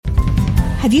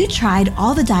Have you tried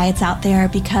all the diets out there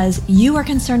because you are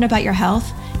concerned about your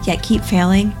health, yet keep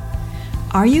failing?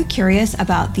 Are you curious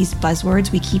about these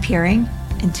buzzwords we keep hearing?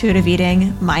 Intuitive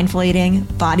eating, mindful eating,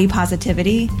 body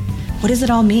positivity? What does it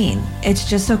all mean? It's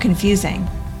just so confusing.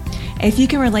 If you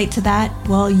can relate to that,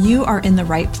 well, you are in the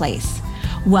right place.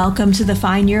 Welcome to the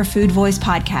Find Your Food Voice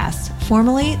podcast,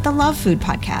 formerly the Love Food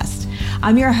podcast.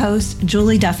 I'm your host,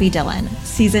 Julie Duffy Dillon,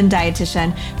 seasoned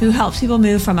dietitian who helps people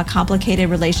move from a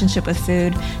complicated relationship with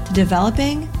food to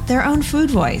developing their own food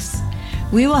voice.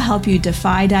 We will help you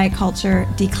defy diet culture,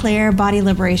 declare body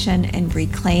liberation, and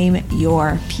reclaim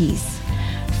your peace.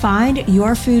 Find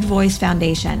Your Food Voice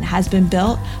Foundation has been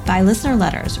built by listener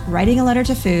letters, writing a letter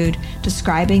to food,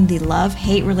 describing the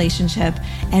love-hate relationship,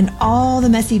 and all the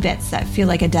messy bits that feel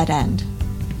like a dead end.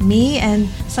 Me and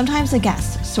sometimes a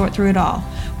guest sort through it all.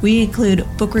 We include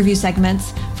book review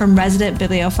segments from resident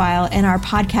bibliophile and our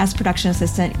podcast production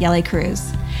assistant, Yelly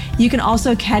Cruz. You can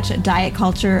also catch Diet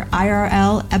Culture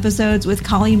IRL episodes with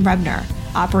Colleen Brebner,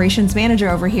 operations manager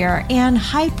over here, and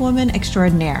hype woman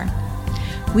extraordinaire.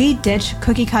 We ditch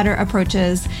cookie cutter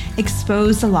approaches,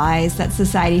 expose the lies that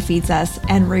society feeds us,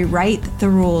 and rewrite the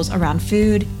rules around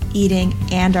food, eating,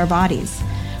 and our bodies.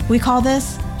 We call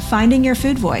this Finding Your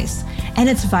Food Voice, and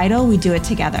it's vital we do it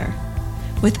together.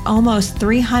 With almost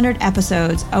 300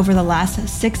 episodes over the last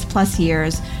 6+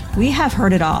 years, we have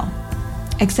heard it all.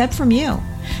 Except from you.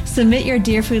 Submit your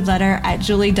Dear Food letter at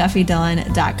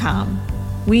julieduffydillon.com.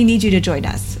 We need you to join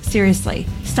us. Seriously,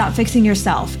 stop fixing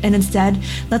yourself, and instead,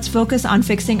 let's focus on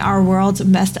fixing our world's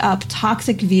messed up,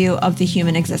 toxic view of the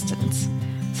human existence.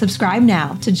 Subscribe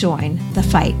now to join the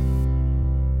fight.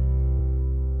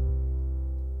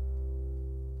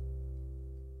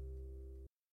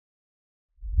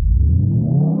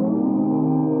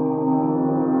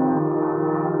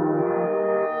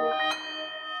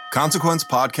 Consequence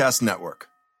Podcast Network.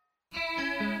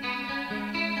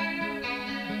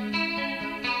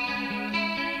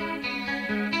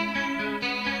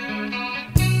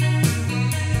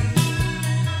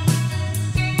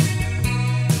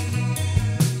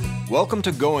 Welcome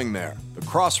to Going There, the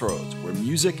crossroads where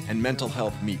music and mental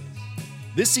health meet.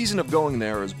 This season of Going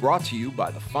There is brought to you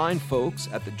by the fine folks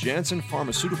at the Janssen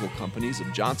Pharmaceutical Companies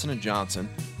of Johnson + Johnson,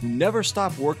 who never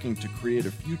stop working to create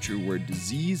a future where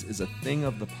disease is a thing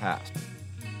of the past.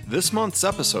 This month's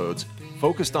episodes,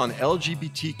 focused on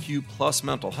LGBTQ+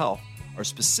 mental health, are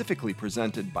specifically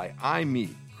presented by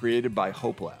iMe, created by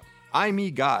Hope Lab.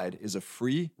 iMe Guide is a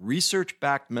free,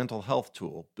 research-backed mental health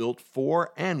tool built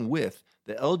for and with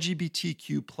the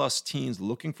LGBTQ+ teens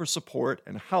looking for support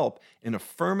and help in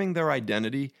affirming their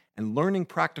identity and learning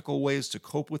practical ways to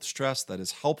cope with stress that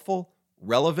is helpful,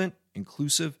 relevant,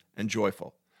 inclusive, and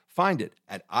joyful. Find it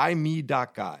at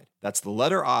ime.guide. That's the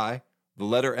letter I, the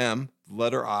letter M, the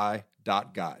letter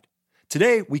I.guide.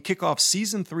 Today, we kick off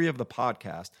Season 3 of the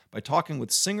podcast by talking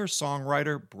with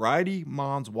singer-songwriter Bridie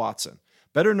Mons Watson,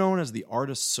 better known as the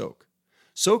artist Soak.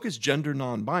 Soak is gender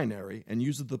non-binary and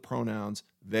uses the pronouns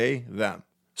they, them.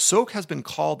 Soak has been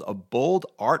called a bold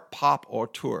art pop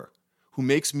auteur who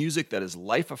makes music that is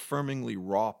life-affirmingly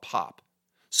raw pop.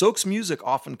 Soak's music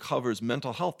often covers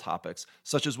mental health topics,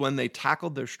 such as when they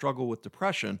tackled their struggle with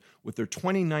depression with their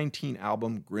 2019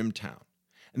 album Grimtown.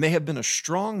 And they have been a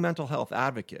strong mental health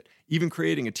advocate, even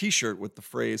creating a t-shirt with the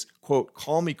phrase, quote,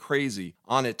 "Call me crazy"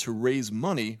 on it to raise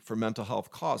money for mental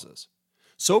health causes.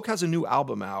 Soak has a new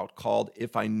album out called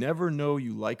If I Never Know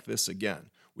You Like This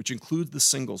Again, which includes the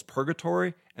singles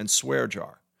Purgatory and Swear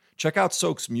Jar. Check out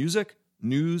Soak's music,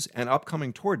 news, and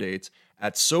upcoming tour dates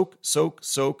at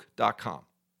soak.com.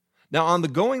 Now, on the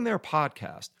Going There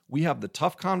podcast, we have the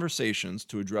tough conversations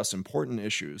to address important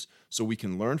issues so we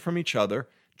can learn from each other,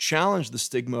 challenge the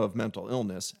stigma of mental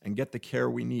illness, and get the care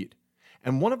we need.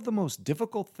 And one of the most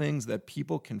difficult things that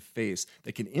people can face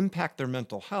that can impact their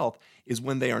mental health is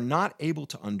when they are not able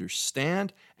to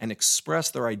understand and express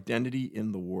their identity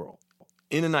in the world.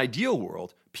 In an ideal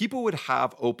world, people would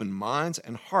have open minds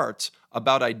and hearts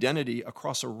about identity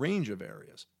across a range of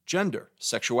areas: gender,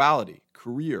 sexuality,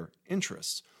 career,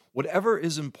 interests, whatever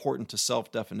is important to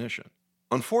self-definition.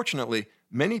 Unfortunately,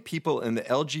 many people in the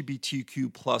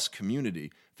LGBTQ+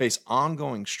 community face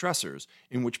ongoing stressors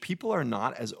in which people are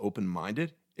not as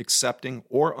open-minded, accepting,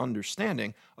 or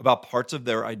understanding about parts of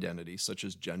their identity, such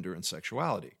as gender and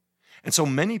sexuality. And so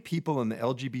many people in the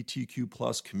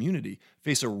LGBTQ+ community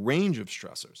face a range of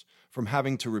stressors, from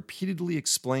having to repeatedly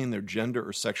explain their gender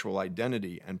or sexual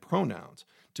identity and pronouns,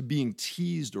 to being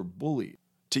teased or bullied,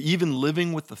 to even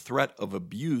living with the threat of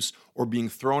abuse or being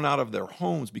thrown out of their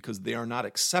homes because they are not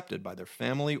accepted by their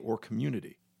family or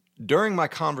community. During my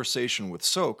conversation with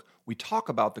Soak, we talk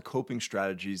about the coping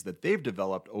strategies that they've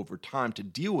developed over time to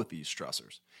deal with these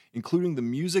stressors, including the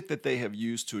music that they have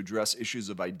used to address issues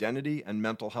of identity and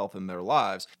mental health in their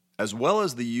lives, as well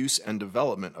as the use and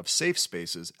development of safe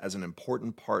spaces as an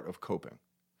important part of coping.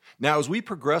 Now, as we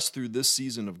progress through this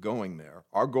season of Going There,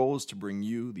 our goal is to bring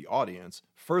you, the audience,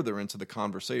 further into the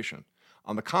conversation.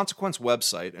 On the Consequence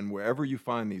website and wherever you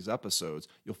find these episodes,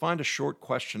 you'll find a short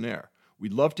questionnaire.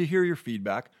 We'd love to hear your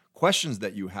feedback, questions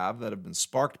that you have that have been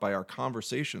sparked by our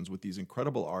conversations with these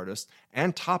incredible artists,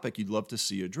 and topic you'd love to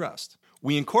see addressed.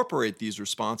 We incorporate these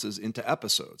responses into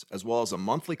episodes, as well as a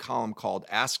monthly column called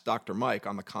Ask Dr. Mike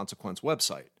on the Consequence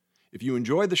website. If you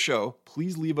enjoyed the show,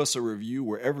 please leave us a review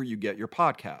wherever you get your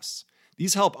podcasts.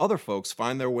 These help other folks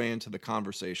find their way into the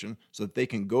conversation so that they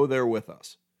can go there with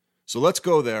us. So let's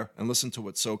go there and listen to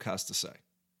what Sok has to say.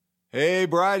 Hey,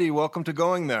 Bridie, welcome to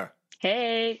Going There.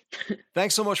 Hey.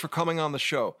 Thanks so much for coming on the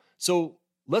show. So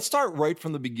let's start right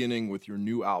from the beginning with your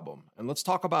new album, and let's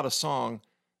talk about a song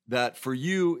that for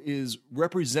you is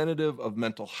representative of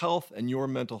mental health and your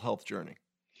mental health journey.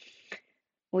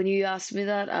 When you asked me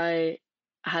that, I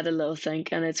had a little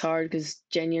think, and it's hard because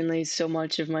genuinely so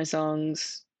much of my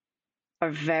songs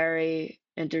are very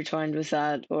intertwined with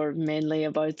that or mainly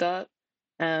about that.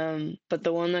 But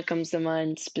the one that comes to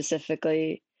mind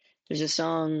specifically, there's a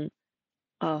song,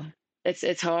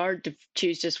 it's hard to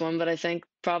choose just one, but I think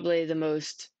probably the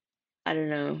most,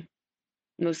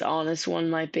 most honest one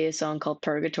might be a song called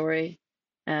Purgatory,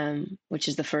 which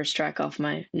is the first track off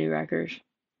my new record.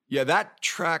 Yeah, that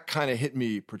track kind of hit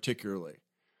me particularly.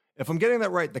 If I'm getting that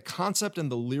right, the concept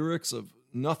and the lyrics of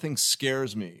nothing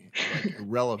scares me, like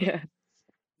irrelevant. Yeah.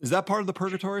 Is that part of the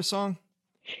Purgatory song?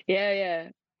 Yeah.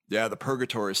 Yeah, the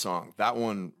Purgatory song. That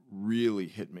one really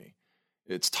hit me.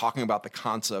 It's talking about the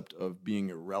concept of being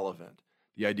irrelevant,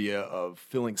 the idea of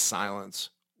filling silence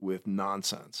with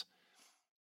nonsense.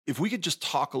 If we could just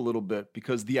talk a little bit,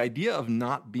 because the idea of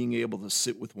not being able to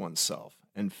sit with oneself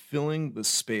and filling the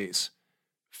space,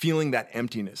 feeling that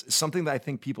emptiness is something that I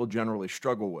think people generally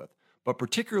struggle with, but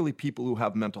particularly people who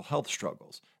have mental health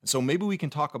struggles. And so maybe we can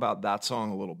talk about that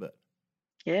song a little bit.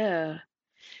 Yeah.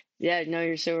 Yeah, no,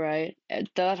 you're so right.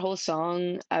 That whole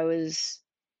song, I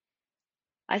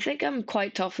think I'm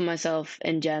quite tough on myself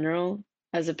in general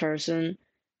as a person.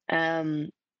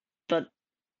 But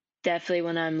definitely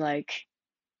when I'm like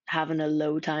having a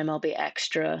low time, I'll be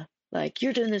extra like,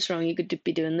 you're doing this wrong, you could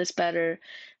be doing this better,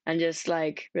 and just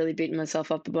like really beating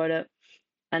myself up about it.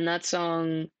 And that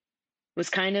song was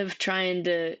kind of trying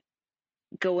to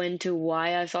go into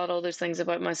why I thought all those things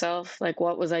about myself. Like,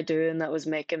 what was I doing that was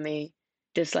making me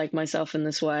dislike myself in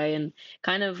this way? And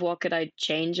kind of what could I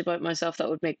change about myself that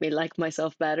would make me like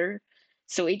myself better?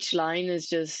 So each line is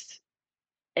just,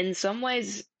 in some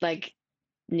ways, like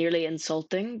nearly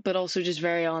insulting, but also just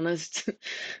very honest.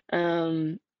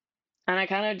 And I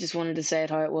kind of just wanted to say it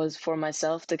how it was for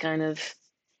myself to kind of,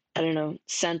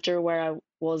 center where I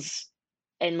was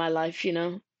in my life,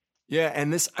 Yeah,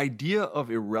 and this idea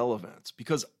of irrelevance,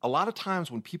 because a lot of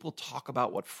times when people talk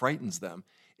about what frightens them,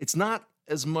 it's not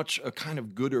as much a kind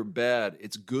of good or bad,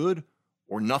 it's good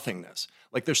or nothingness.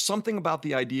 Like there's something about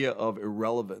the idea of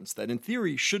irrelevance that in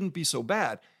theory shouldn't be so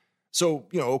bad. So,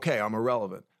 okay, I'm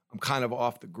irrelevant. I'm kind of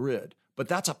off the grid, but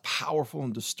that's a powerful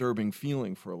and disturbing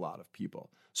feeling for a lot of people.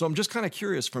 So I'm just kind of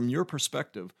curious from your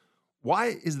perspective,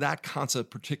 why is that concept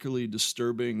particularly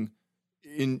disturbing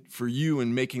for you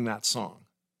in making that song?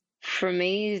 For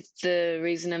me, the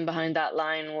reasoning behind that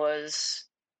line was,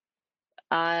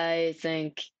 I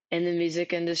think in the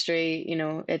music industry,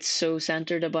 it's so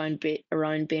centered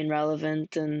around being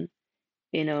relevant and,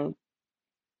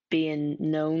 being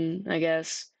known, I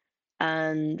guess.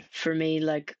 And for me,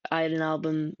 like I had an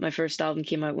album, my first album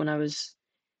came out when I was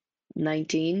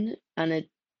 19 and it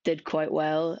did quite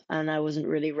well. And I wasn't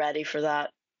really ready for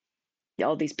that.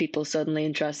 All these people suddenly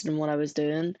interested in what I was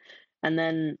doing. And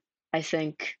then I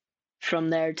think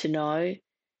from there to now,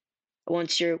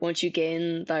 once you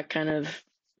gain that kind of,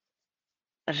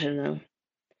 I don't know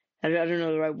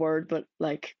the right word, but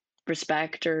like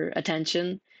respect or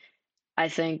attention, I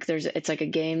think it's like a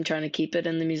game trying to keep it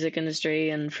in the music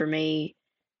industry. And for me,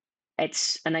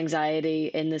 it's an anxiety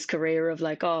in this career of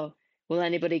like, oh, will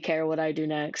anybody care what I do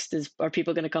next? Are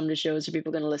people going to come to shows? Are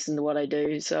people going to listen to what I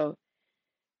do? So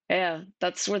yeah,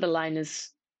 that's where the line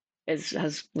was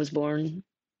born.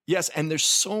 Yes, and there's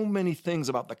so many things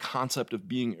about the concept of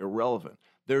being irrelevant.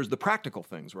 There's the practical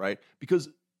things, right? Because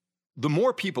the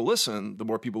more people listen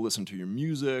to your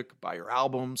music, buy your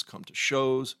albums, come to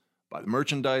shows, buy the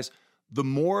merchandise, the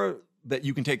more that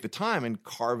you can take the time and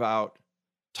carve out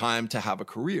time to have a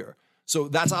career. So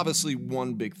that's obviously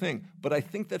one big thing. But I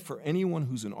think that for anyone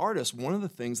who's an artist, one of the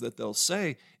things that they'll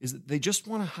say is that they just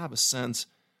want to have a sense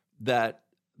that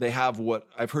they have what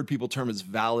I've heard people term as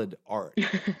valid art.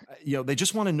 They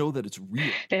just want to know that it's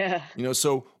real. Yeah.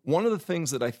 So one of the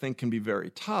things that I think can be very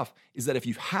tough is that if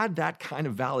you've had that kind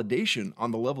of validation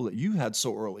on the level that you had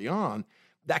so early on,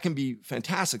 that can be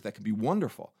fantastic. That can be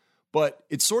wonderful. But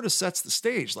it sort of sets the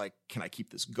stage, like, can I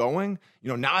keep this going?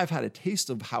 Now I've had a taste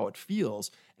of how it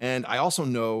feels. And I also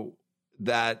know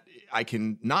that I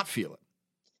can not feel it.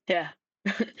 Yeah.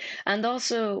 And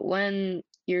also when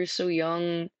you're so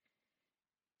young,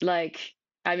 like,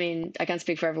 I mean, I can't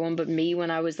speak for everyone, but me, when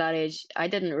I was that age, I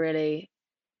didn't really,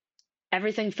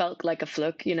 everything felt like a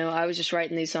fluke. I was just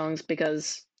writing these songs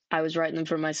because I was writing them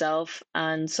for myself.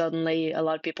 And suddenly a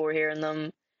lot of people were hearing them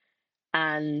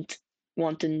and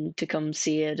wanting to come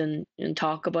see it and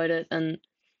talk about it. And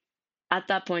at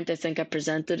that point, I think I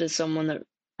presented as someone that,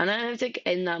 and I think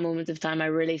in that moment of time, I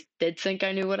really did think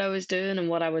I knew what I was doing and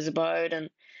what I was about. And,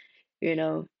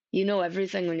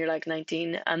 everything when you're like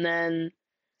 19. And then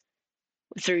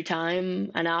through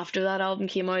time and after that album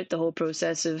came out, the whole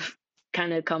process of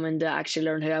kind of coming to actually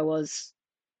learn who I was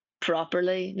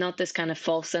properly, not this kind of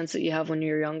false sense that you have when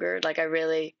you're younger. Like, I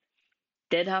really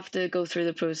did have to go through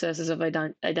the processes of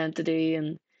identity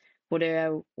and what do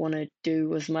I want to do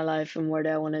with my life and where do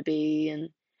I want to be and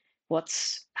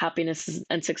what's happiness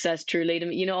and success truly to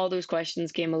me. All those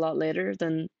questions came a lot later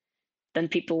than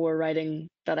people were writing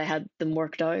that I had them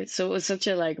worked out. So it was such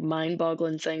a like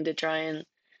mind-boggling thing to try and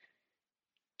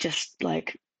just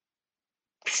like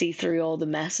see through all the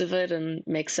mess of it and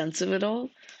make sense of it all.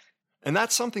 And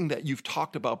that's something that you've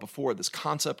talked about before, this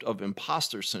concept of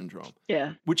imposter syndrome.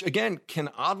 Yeah. Which, again, can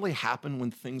oddly happen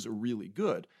when things are really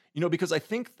good. Because I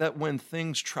think that when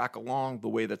things track along the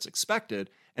way that's expected,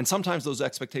 and sometimes those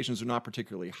expectations are not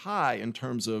particularly high in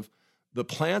terms of the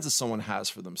plans that someone has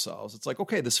for themselves, it's like,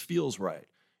 okay, this feels right.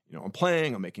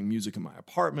 I'm making music in my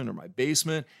apartment or my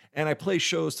basement, and I play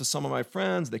shows to some of my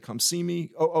friends. They come see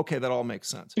me. Oh, okay, that all makes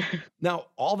sense. Now,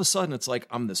 all of a sudden, it's like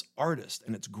I'm this artist,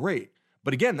 and it's great.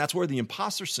 But again, that's where the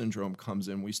imposter syndrome comes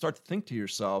in. Where you start to think to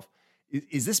yourself,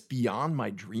 is this beyond my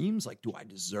dreams? Like, do I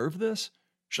deserve this?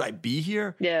 Should I be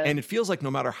here? Yeah. And it feels like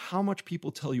no matter how much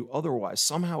people tell you otherwise,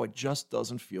 somehow it just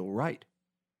doesn't feel right.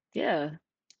 Yeah,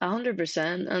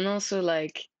 100%. And also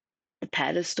like the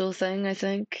pedestal thing, I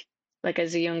think. Like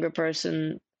as a younger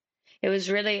person, it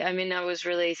was really, I mean, I was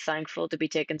really thankful to be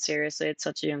taken seriously at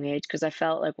such a young age because I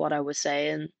felt like what I was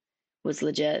saying was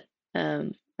legit.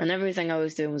 And everything I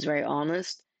was doing was very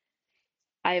honest.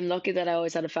 I am lucky that I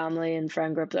always had a family and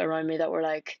friend group around me that were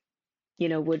like,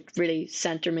 would really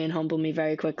center me and humble me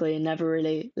very quickly and never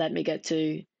really let me get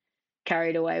too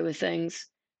carried away with things.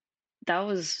 That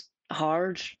was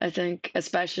hard, I think,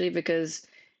 especially because,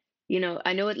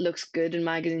 I know it looks good in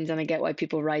magazines and I get why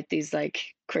people write these like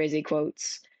crazy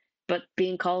quotes, but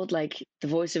being called like the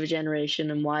voice of a generation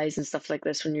and wise and stuff like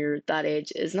this when you're that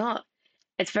age is not,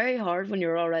 it's very hard when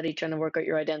you're already trying to work out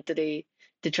your identity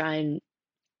to try and,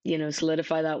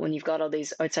 solidify that when you've got all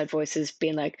these outside voices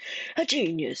being like a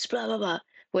genius, blah, blah, blah,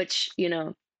 which,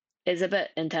 is a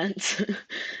bit intense.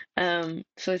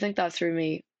 So I think that threw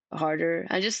me harder.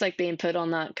 And just like being put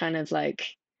on that kind of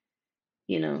like,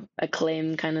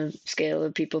 acclaim kind of scale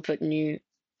of people putting you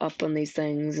up on these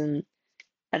things. And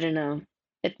I don't know,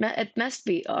 it messed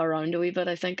me around a wee bit.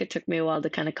 I think it took me a while to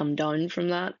kind of come down from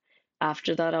that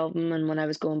after that album. And when I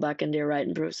was going back into a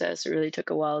writing process, it really took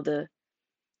a while to,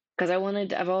 because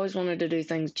I've always wanted to do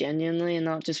things genuinely and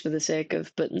not just for the sake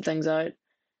of putting things out.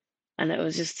 And it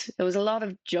was a lot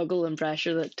of juggle and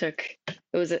pressure it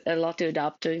was a lot to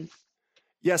adapt to.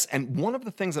 Yes, and one of the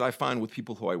things that I find with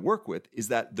people who I work with is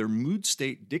that their mood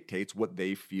state dictates what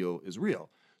they feel is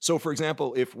real. So, for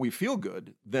example, if we feel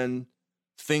good, then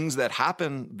things that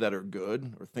happen that are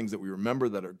good or things that we remember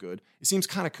that are good, it seems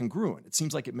kind of congruent. It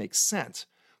seems like it makes sense.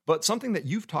 But something that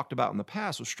you've talked about in the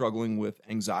past was struggling with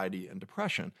anxiety and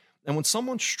depression. And when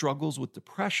someone struggles with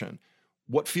depression,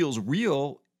 what feels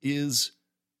real is,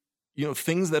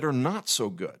 things that are not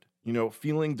so good.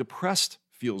 Feeling depressed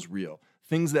feels real.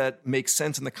 Things that make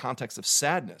sense in the context of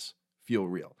sadness feel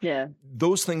real. Yeah.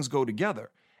 Those things go together.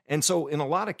 And so in a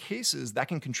lot of cases, that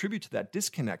can contribute to that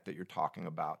disconnect that you're talking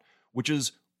about, which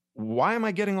is, why am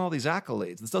I getting all these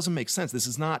accolades? This doesn't make sense. This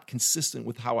is not consistent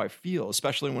with how I feel,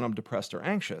 especially when I'm depressed or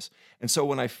anxious. And so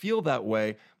when I feel that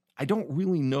way, I don't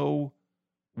really know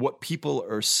what people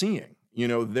are seeing.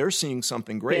 They're seeing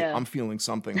something great. Yeah. I'm feeling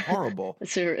something horrible.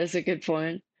 It's a good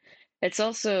point. It's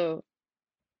also,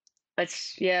 that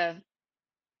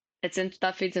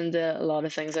feeds into a lot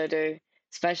of things I do,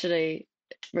 especially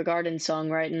regarding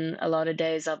songwriting, a lot of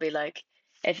days I'll be like,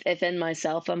 if in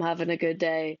myself I'm having a good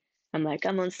day, I'm like,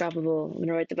 I'm unstoppable. I'm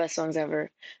gonna write the best songs ever.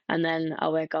 And then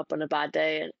I'll wake up on a bad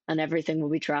day and everything will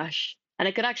be trash. And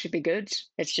it could actually be good.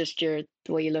 It's just the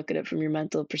way you look at it from your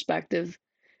mental perspective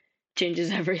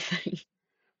changes everything.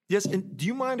 Yes, and do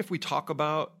you mind if we talk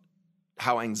about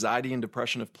how anxiety and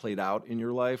depression have played out in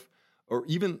your life, or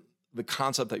even the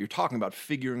concept that you're talking about,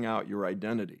 figuring out your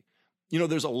identity? You know,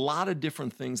 there's a lot of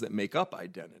different things that make up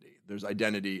identity. There's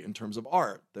identity in terms of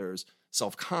art, there's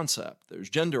self-concept, there's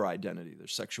gender identity,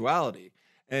 there's sexuality.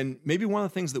 And maybe one of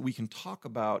the things that we can talk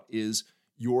about is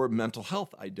your mental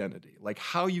health identity, like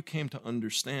how you came to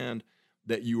understand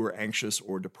that you were anxious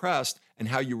or depressed and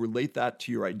how you relate that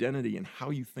to your identity and how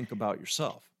you think about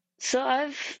yourself. So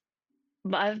I've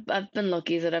been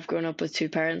lucky that I've grown up with two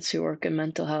parents who work in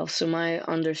mental health. So my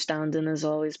understanding has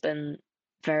always been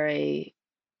very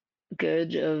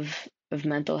good of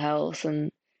mental health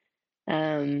um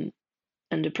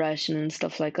and depression and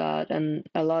stuff like that, and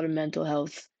a lot of mental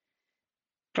health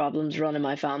problems run in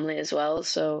my family as well.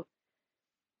 So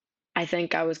I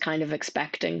think I was kind of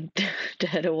expecting to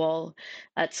hit a wall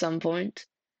at some point.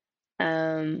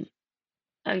 Um,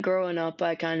 and growing up,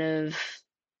 I kind of,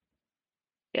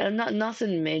 yeah,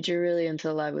 nothing major really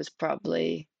until I was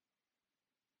probably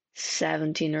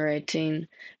 17 or 18.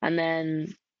 And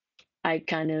then I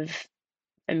kind of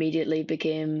immediately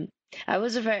became,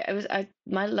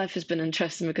 my life has been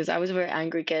interesting because I was a very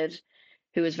angry kid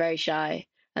who was very shy.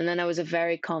 And then I was a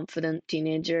very confident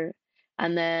teenager.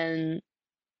 And then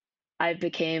I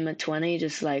became at 20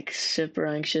 just like super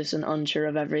anxious and unsure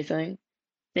of everything.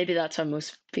 Maybe that's how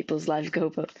most people's lives go,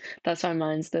 but that's how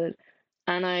mine's did.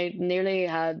 And I nearly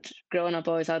had, growing up,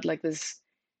 always had like this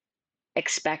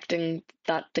expecting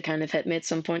that to kind of hit me at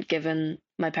some point, given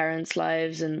my parents'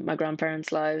 lives and my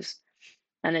grandparents' lives.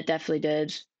 And it definitely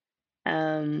did.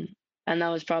 Um, and that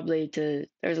was probably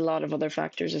there's a lot of other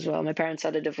factors as well. My parents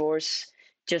had a divorce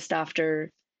just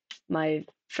after my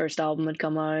first album had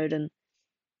come out, and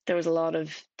there was a lot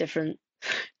of different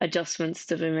adjustments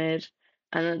to be made.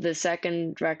 And the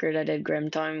second record I did,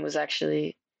 Grimtown, was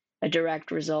actually a direct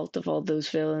result of all those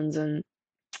feelings. And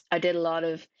I did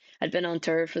I'd been on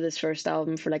tour for this first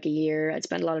album for like a year. I'd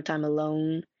spent a lot of time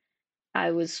alone. I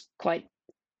was quite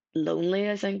lonely,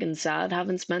 I think, and sad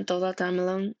having spent all that time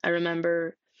alone. I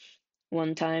remember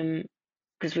one time,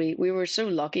 because we were so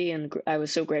lucky and I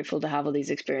was so grateful to have all these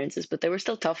experiences, but they were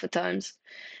still tough at times.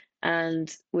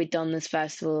 And we'd done this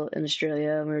festival in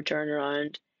Australia and we were turning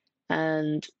around,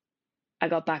 and I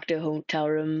got back to a hotel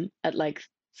room at like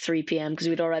 3 p.m. because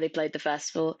we'd already played the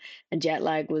festival and jet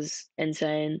lag was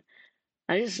insane.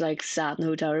 I just like sat in the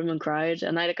hotel room and cried,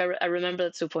 and I remember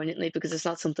that so poignantly because it's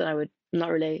not something I'm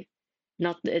not really,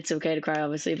 not it's okay to cry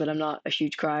obviously, but I'm not a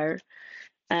huge crier.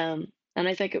 And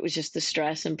I think it was just the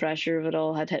stress and pressure of it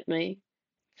all had hit me.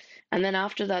 And then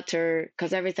after that tour,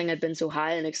 because everything had been so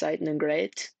high and exciting and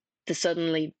great, to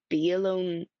suddenly be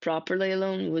alone, properly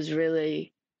alone, was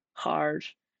really hard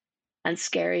and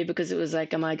scary because it was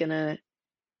like, am I gonna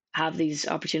have these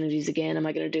opportunities again? Am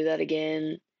I gonna do that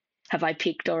again? Have I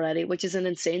peaked already? Which is an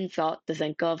insane thought to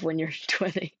think of when you're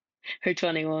 20 or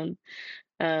 21.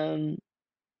 Um,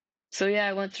 so yeah,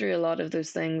 I went through a lot of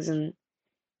those things, and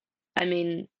I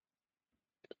mean,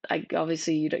 I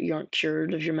obviously you aren't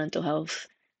cured of your mental health,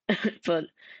 but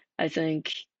I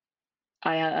think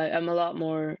I'm a lot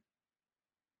more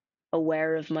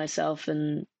aware of myself,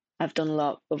 and I've done a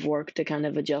lot of work to kind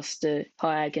of adjust to how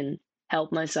I can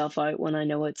help myself out when I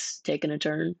know it's taken a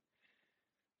turn.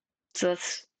 So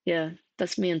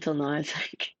that's me until now, I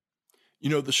think. You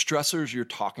know, the stressors you're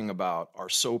talking about are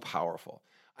so powerful.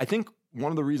 I think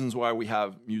one of the reasons why we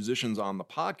have musicians on the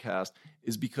podcast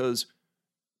is because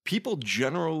people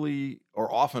generally,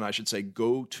 or often I should say,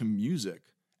 go to music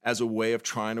as a way of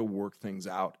trying to work things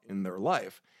out in their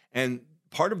life. And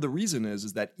part of the reason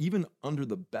is that even under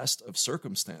the best of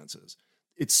circumstances,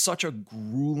 it's such a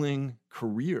grueling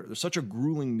career. There's such a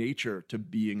grueling nature to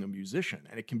being a musician,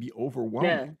 and it can be overwhelming.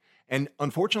 Yeah. And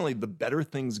unfortunately, the better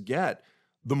things get,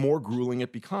 the more grueling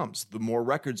it becomes. The more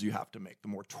records you have to make, the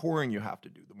more touring you have to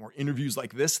do, the more interviews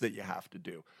like this that you have to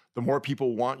do, the more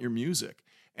people want your music.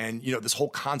 And, you know, this whole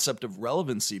concept of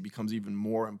relevancy becomes even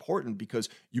more important because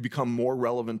you become more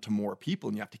relevant to more people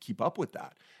and you have to keep up with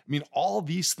that. I mean, all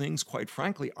these things, quite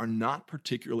frankly, are not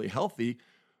particularly healthy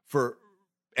for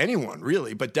anyone,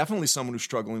 really, but definitely someone who's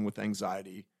struggling with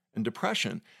anxiety and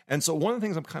depression. And so one of the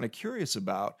things I'm kind of curious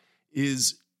about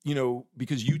is, you know,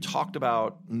 because you talked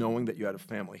about knowing that you had a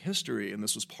family history and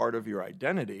this was part of your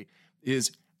identity,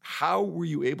 is how were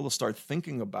you able to start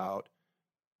thinking about,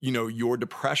 you know, your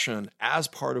depression as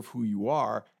part of who you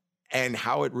are and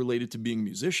how it related to being a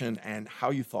musician and how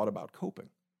you thought about coping.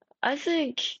 I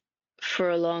think for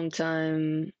a long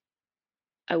time,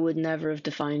 I would never have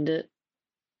defined it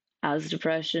as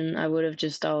depression. I would have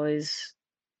just always,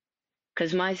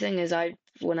 because my thing is,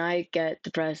 when I get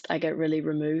depressed, I get really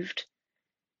removed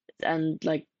and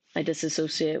like I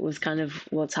disassociate with kind of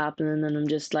what's happening, and I'm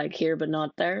just like here but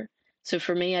not there. So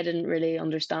for me, I didn't really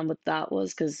understand what that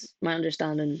was because my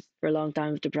understanding for a long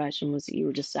time of depression was that you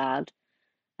were just sad.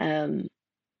 Um,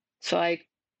 so I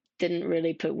didn't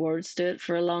really put words to it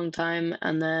for a long time,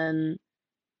 and then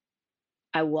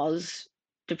I was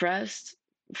depressed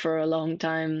for a long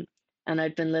time, and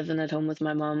I'd been living at home with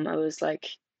my mom. I was like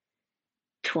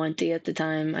 20 at the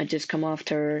time. I'd just come off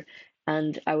tour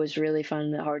and I was really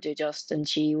finding it hard to adjust. And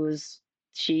she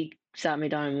sat me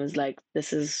down and was like,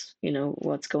 this is,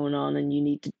 what's going on, and you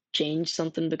need to change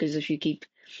something because if you keep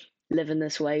living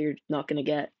this way,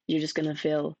 you're just going to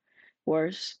feel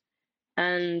worse.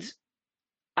 And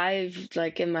I've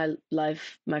like in my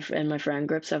life, in my friend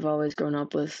groups, I've always grown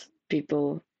up with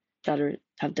people that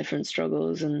have different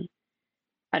struggles, and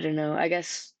I don't know. I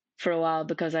guess for a while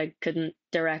because I couldn't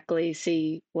directly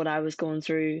see what I was going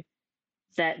through,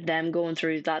 that them going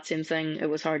through that same thing, it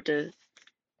was hard to,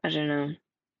 I don't know,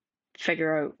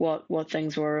 figure out what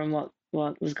things were and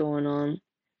what was going on.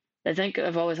 I think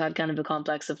I've always had kind of a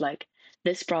complex of like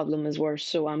this problem is worse,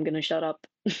 so I'm gonna shut up.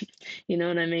 You know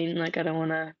what I mean? Like I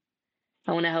want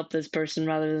to help this person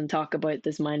rather than talk about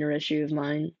this minor issue of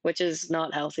mine, which is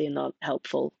not healthy and not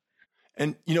helpful.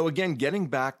 And, again, getting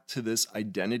back to this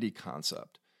identity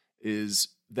concept is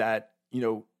that,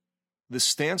 the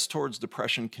stance towards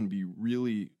depression can be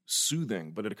really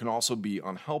soothing, but it can also be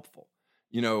unhelpful.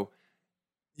 You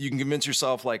can convince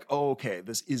yourself like, oh, okay,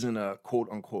 this isn't a quote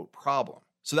unquote problem.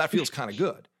 So that feels kind of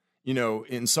good.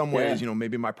 In some ways,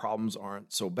 maybe my problems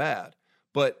aren't so bad.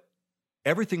 But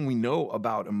everything we know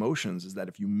about emotions is that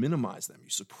if you minimize them, you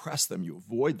suppress them, you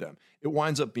avoid them, it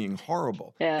winds up being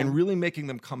horrible and really making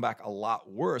them come back a lot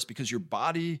worse because your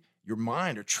body, your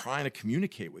mind are trying to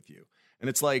communicate with you. And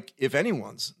it's like, if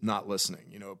anyone's not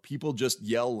listening, people just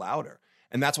yell louder.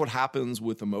 And that's what happens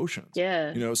with emotions.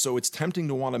 Yeah. So it's tempting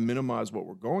to want to minimize what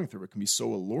we're going through. It can be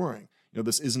so alluring.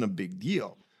 This isn't a big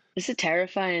deal. It's a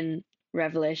terrifying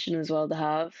revelation as well to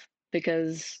have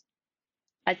because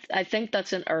I think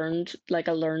that's a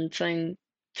learned thing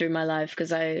through my life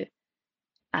because I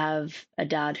have a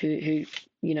dad who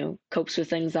copes with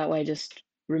things that way, just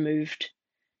removed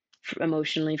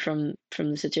emotionally from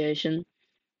the situation,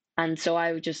 and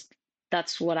so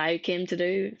that's what I came to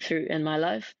do through in my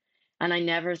life, and I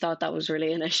never thought that was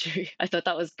really an issue. I thought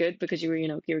that was good because you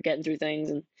were getting through things,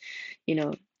 and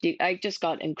I just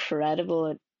got incredible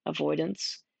at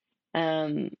avoidance.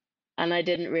 And I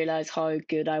didn't realize how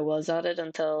good I was at it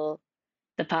until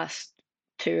the past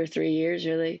 2 or 3 years,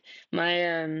 really.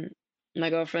 My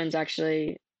girlfriend's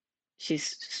actually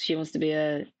she wants to be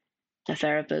a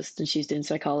therapist and she's doing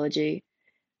psychology,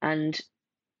 and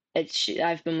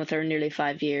I've been with her nearly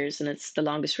 5 years and it's the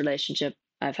longest relationship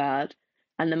I've had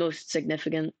and the most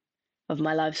significant of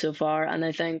my life so far. And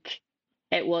I think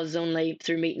it was only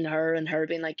through meeting her and her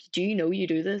being like, do you know you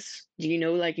do this? Do you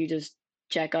know like you just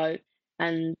check out?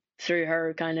 And through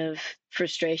her kind of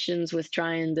frustrations with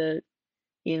trying to,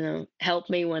 help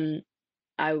me when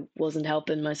I wasn't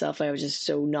helping myself. I was just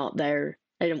so not there.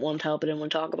 I didn't want help. I didn't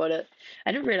want to talk about it.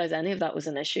 I didn't realize any of that was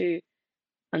an issue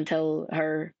until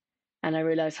her. And I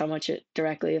realized how much it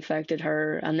directly affected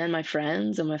her and then my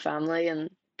friends and my family. And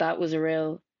that was a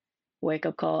real wake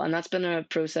up call. And that's been a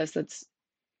process that's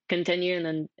continuing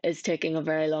and is taking a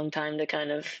very long time to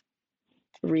kind of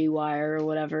rewire or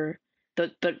whatever.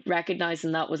 But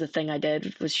recognizing that was a thing I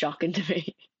did was shocking to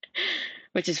me,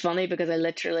 which is funny because I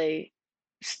literally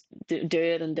do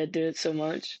it and did do it so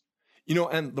much.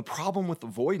 And the problem with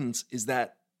avoidance is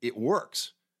that it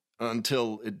works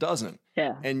until it doesn't.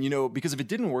 Yeah. And, because if it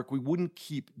didn't work, we wouldn't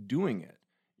keep doing it.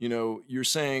 You're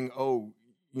saying, oh,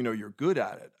 you're good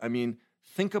at it. I mean,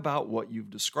 think about what you've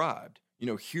described.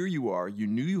 Here you are, you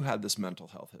knew you had this mental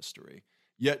health history,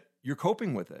 yet you're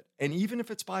coping with it. And even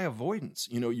if it's by avoidance,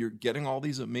 you're getting all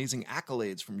these amazing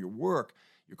accolades from your work.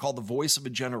 You're called the voice of a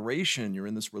generation. You're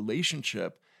in this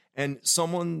relationship. And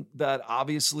someone that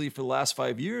obviously for the last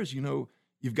 5 years,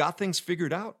 you've got things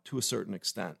figured out to a certain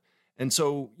extent. And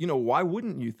so, why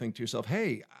wouldn't you think to yourself,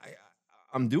 hey,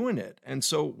 I'm doing it. And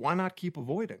so why not keep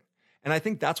avoiding? And I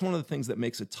think that's one of the things that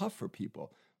makes it tough for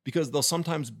people because they'll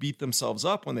sometimes beat themselves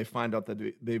up when they find out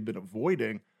that they've been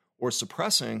avoiding or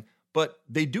suppressing, but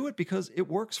they do it because it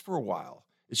works for a while.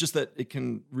 It's just that it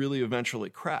can really eventually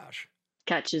crash.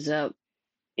 Catches up.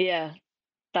 Yeah,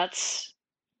 I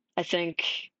think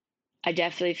I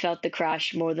definitely felt the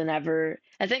crash more than ever.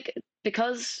 I think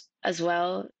because as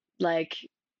well, like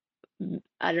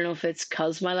I don't know if it's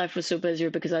because my life was so busy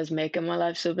or because I was making my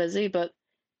life so busy, but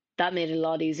that made it a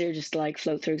lot easier just to like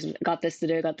float through. 'Cause got this to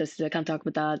do, got this to do. I can't talk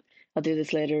about that. I'll do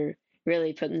this later.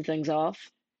 Really putting things off.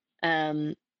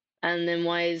 Um, and then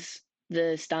wise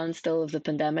the standstill of the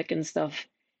pandemic and stuff,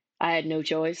 I had no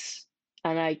choice,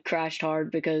 and I crashed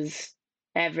hard because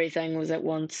everything was at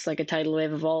once like a tidal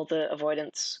wave of all the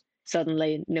avoidance.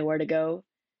 Suddenly, nowhere to go,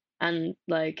 and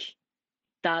like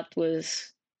that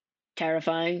was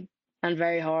terrifying and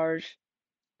very hard.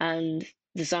 And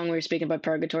the song we were speaking about,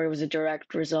 Purgatory, was a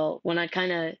direct result. When I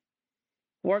kind of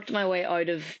worked my way out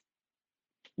of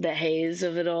the haze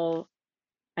of it all,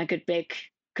 I could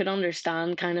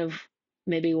understand kind of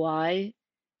maybe why.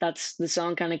 That's the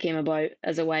song kind of came about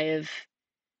as a way of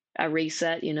a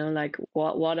reset, you know, like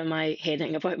what am I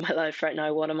hating about my life right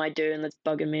now? What am I doing that's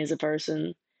bugging me as a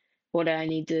person? What do I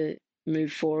need to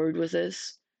move forward with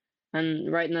this?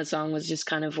 And writing that song was just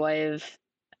kind of way of,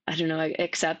 I don't know, like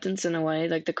acceptance in a way.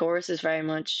 Like the chorus is very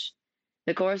much,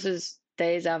 the chorus is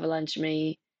days avalanche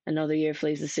me, another year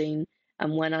flees the scene.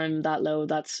 And when I'm that low,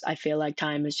 that's, I feel like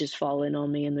time is just falling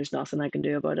on me and there's nothing I can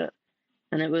do about it.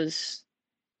 And it was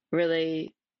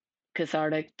really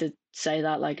cathartic to say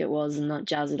that like it was and not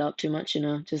jazz it up too much, you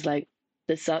know, just like,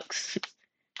 this sucks.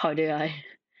 How do I,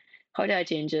 how do I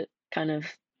change it? Kind of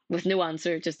with no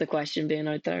answer, just the question being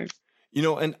out there.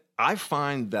 And I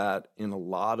find that in a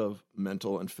lot of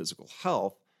mental and physical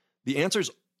health, the answers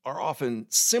are often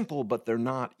simple, but they're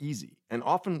not easy. And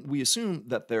often we assume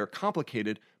that they're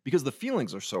complicated because the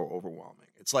feelings are so overwhelming.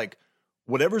 It's like,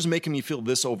 whatever's making me feel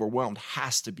this overwhelmed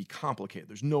has to be complicated.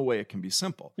 There's no way it can be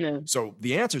simple. No. So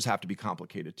the answers have to be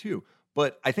complicated too.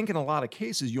 But I think in a lot of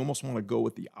cases, you almost want to go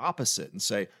with the opposite and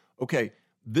say, okay,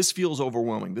 this feels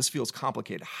overwhelming. This feels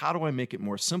complicated. How do I make it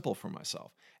more simple for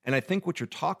myself? And I think what you're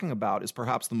talking about is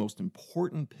perhaps the most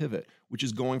important pivot, which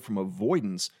is going from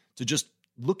avoidance to just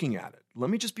looking at it. Let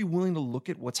me just be willing to look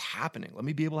at what's happening. Let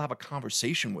me be able to have a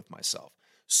conversation with myself.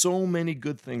 So many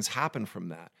good things happen from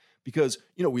that because,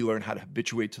 we learn how to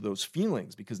habituate to those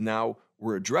feelings because now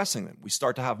we're addressing them. We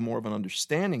start to have more of an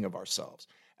understanding of ourselves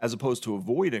as opposed to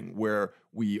avoiding where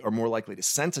we are more likely to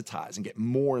sensitize and get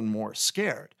more and more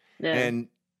scared. Yeah. And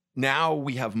now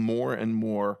we have more and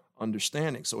more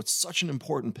understanding. So it's such an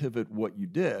important pivot what you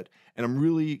did. And I'm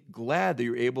really glad that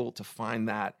you're able to find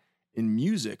that in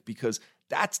music because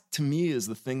that to me is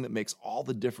the thing that makes all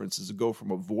the difference is to go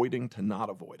from avoiding to not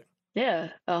avoiding. Yeah,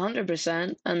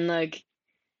 100%. And like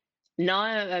now,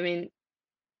 I mean,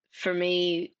 for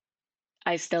me,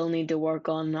 I still need to work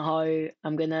on how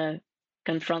I'm gonna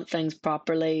confront things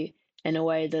properly in a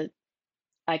way that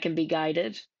I can be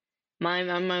guided.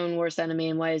 I'm my own worst enemy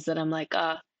in ways that I'm like,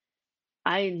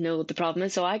 I know what the problem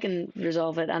is, so I can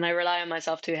resolve it. And I rely on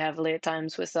myself too heavily at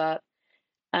times with that.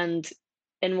 And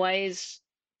in ways,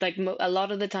 like a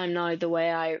lot of the time now, the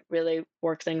way I really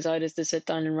work things out is to sit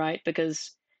down and write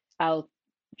because I'll,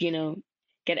 you know,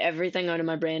 get everything out of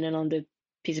my brain and onto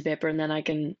piece of paper and then I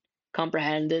can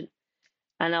comprehend it.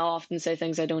 And I'll often say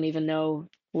things I don't even know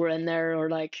were in there or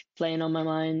like playing on my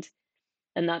mind.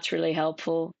 And that's really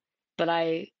helpful. But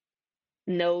I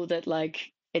know that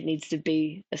like it needs to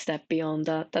be a step beyond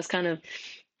that. That's kind of,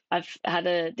 I've had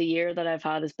the year that I've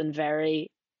had has been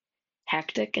very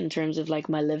hectic in terms of like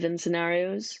my living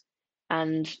scenarios.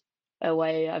 And a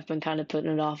way I've been kind of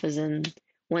putting it off is in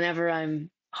whenever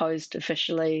I'm housed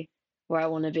officially where I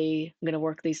want to be, I'm going to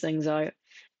work these things out.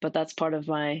 But that's part of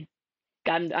my,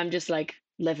 I'm just like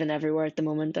living everywhere at the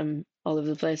moment. I'm all over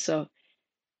the place. So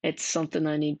it's something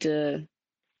I need to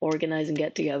organize and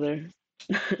get together.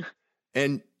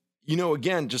 And,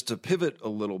 again, just to pivot a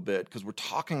little bit, because we're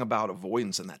talking about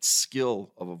avoidance and that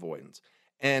skill of avoidance.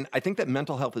 And I think that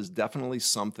mental health is definitely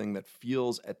something that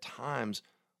feels at times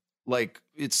like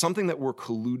it's something that we're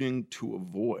colluding to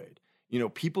avoid.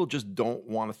 People just don't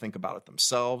want to think about it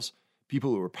themselves.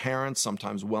 People who are parents,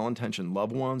 sometimes well-intentioned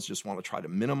loved ones, just want to try to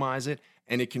minimize it,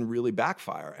 and it can really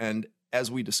backfire. And as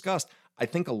we discussed, I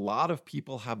think a lot of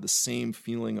people have the same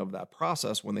feeling of that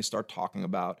process when they start talking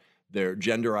about their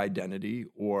gender identity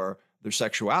or their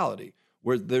sexuality,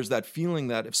 where there's that feeling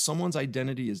that if someone's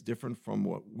identity is different from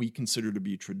what we consider to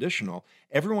be traditional,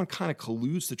 everyone kind of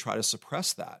colludes to try to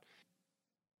suppress that.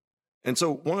 And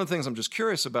so one of the things I'm just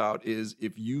curious about is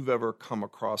if you've ever come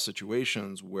across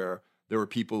situations where there were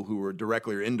people who were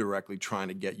directly or indirectly trying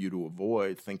to get you to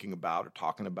avoid thinking about or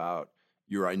talking about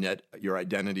your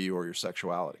identity or your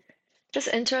sexuality. Just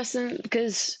interesting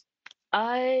because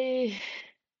I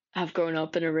have grown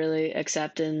up in a really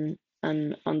accepting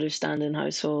and understanding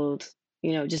household,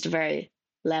 just a very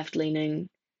left leaning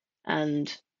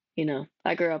And,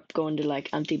 I grew up going to like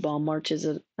anti-bomb marches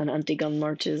and anti-gun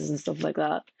marches and stuff like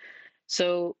that.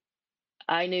 So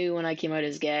I knew when I came out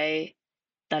as gay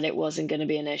that it wasn't going to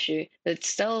be an issue. It's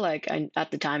still like,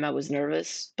 at the time I was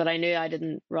nervous, but I knew I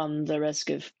didn't run the risk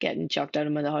of getting chucked out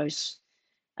of my house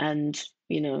and,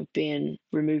 being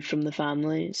removed from the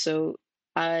family. So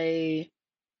I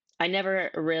I never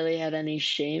really had any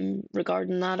shame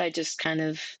regarding that. I just kind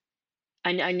of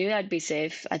I knew I'd be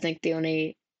safe. I think the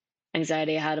only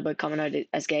anxiety I had about coming out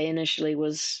as gay initially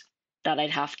was that I'd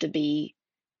have to be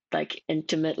like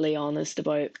intimately honest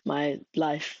about my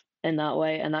life in that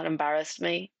way, and that embarrassed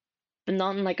me, but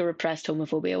not in like a repressed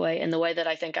homophobia way, in the way that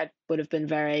I think I would have been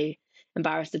very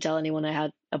embarrassed to tell anyone I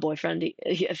had a boyfriend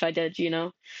if I did.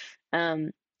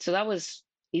 Um, so that was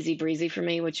easy breezy for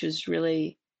me, which was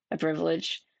really a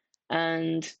privilege,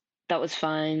 and that was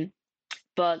fine.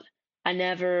 But I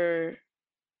never,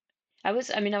 I was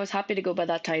happy to go by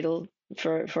that title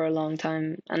for a long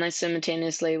time, and I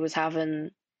simultaneously was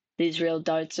having these real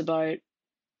doubts about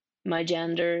my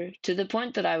gender, to the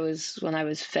point that when I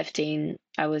was 15,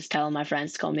 I was telling my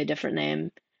friends to call me a different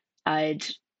name. I'd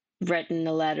written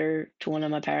a letter to one of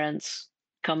my parents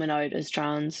coming out as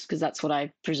trans, because that's what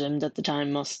I presumed at the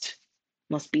time must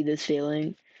be this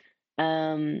feeling.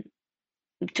 Um,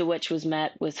 to which was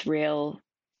met with real,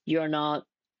 "You're not,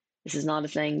 this is not a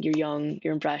thing, you're young,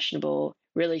 you're impressionable,"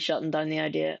 really shutting down the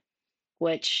idea,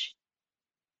 which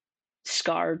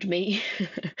scarred me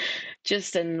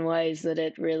just in ways that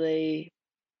it really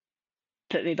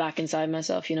put me back inside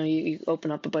myself. You open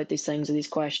up about these things or these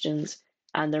questions,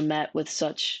 and they're met with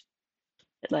such,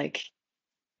 like,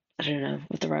 I don't know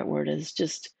what the right word is.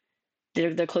 Just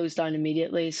they're closed down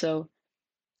immediately. So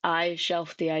I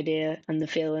shelved the idea and the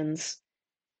feelings,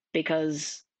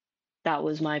 because that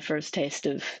was my first taste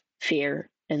of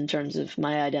fear in terms of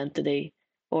my identity,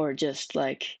 or just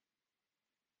like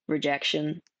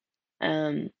rejection.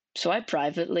 So I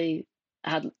privately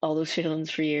had all those feelings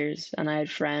for years, and I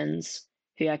had friends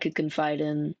who I could confide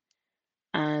in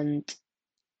and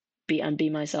be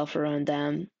myself around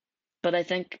them. But I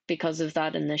think because of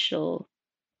that initial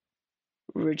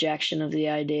rejection of the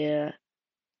idea,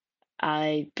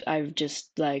 I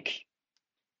just like,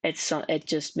 it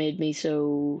just made me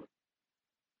so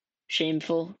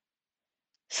shameful.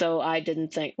 So I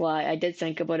didn't think, well, I did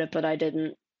think about it, but I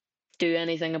didn't do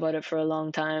anything about it for a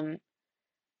long time.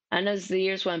 And as the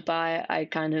years went by,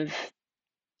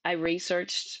 I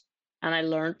researched and I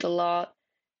learned a lot.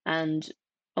 And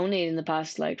only in the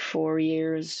past like 4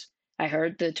 years, I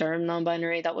heard the term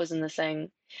non-binary. That wasn't the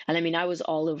thing. And I mean, I was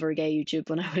all over gay YouTube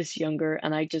when I was younger,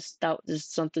 and that was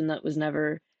something that was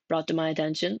never brought to my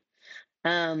attention.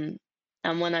 Um,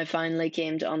 and when I finally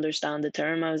came to understand the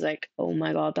term, I was like, oh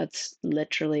my God, that's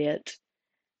literally it.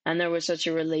 And there was such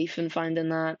a relief in finding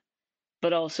that,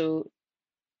 but also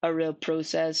a real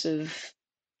process of,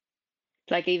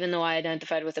 like, even though I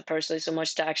identified with it personally so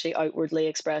much, to actually outwardly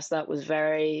express that was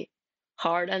very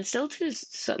hard, and still to,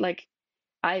 so, like,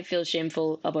 I feel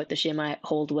shameful about the shame I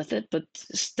hold with it, but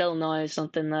still now is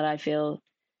something that I feel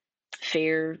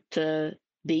fear to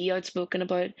be outspoken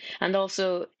about. And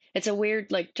also, it's a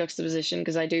weird like juxtaposition,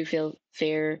 because I do feel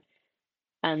fear,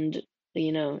 and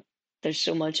you know, there's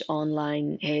so much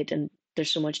online hate and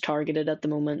there's so much targeted at the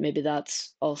moment. Maybe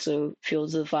that's also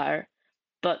fuels the fire.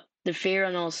 But the fear,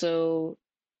 and also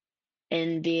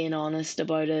in being honest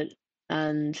about it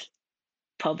and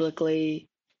publicly,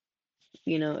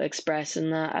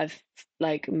 expressing that, I've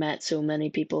like met so many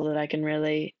people that I can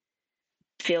really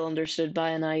feel understood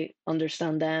by, and I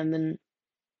understand them, and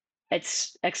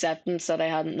it's acceptance that I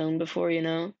hadn't known before.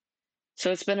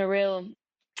 So it's been a real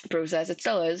process. It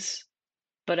still is,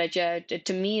 but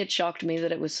to me, it shocked me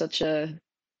that it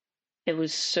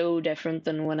was so different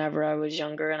than whenever I was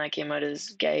younger and I came out as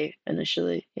gay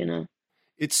initially.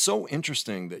 It's so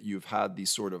interesting that you've had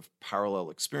these sort of parallel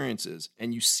experiences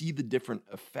and you see the different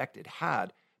effect it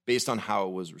had based on how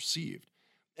it was received.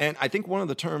 And I think one of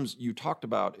the terms you talked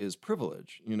about is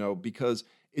privilege, because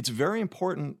it's very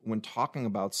important when talking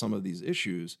about some of these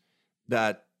issues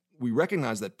that we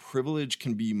recognize that privilege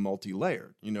can be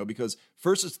multi-layered, because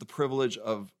first it's the privilege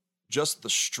of just the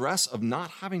stress of not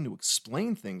having to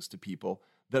explain things to people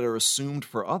that are assumed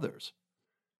for others.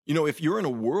 If you're in a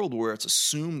world where it's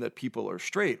assumed that people are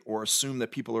straight or assumed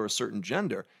that people are a certain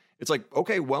gender, it's like,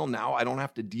 okay, well, now I don't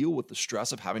have to deal with the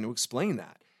stress of having to explain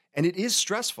that. And it is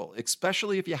stressful,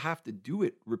 especially if you have to do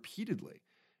it repeatedly.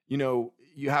 You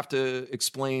have to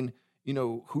explain,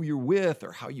 who you're with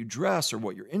or how you dress or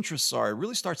what your interests are. It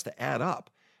really starts to add up.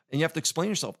 And you have to explain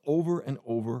yourself over and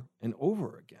over and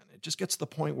over again. It just gets to the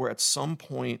point where at some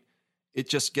point it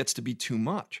just gets to be too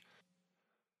much.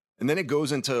 And then it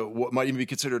goes into what might even be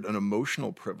considered an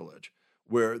emotional privilege,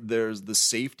 where there's the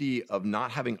safety of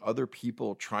not having other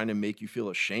people trying to make you feel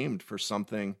ashamed for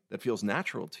something that feels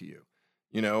natural to you,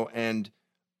 and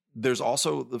there's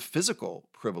also the physical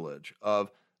privilege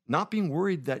of not being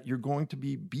worried that you're going to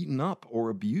be beaten up or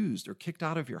abused or kicked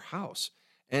out of your house.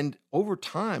 And over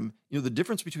time, the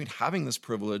difference between having this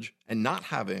privilege and not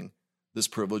having this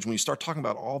privilege, when you start talking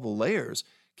about all the layers,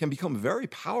 can become very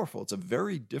powerful. It's a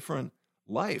very different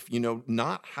life.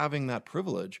 Not having that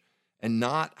privilege and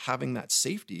not having that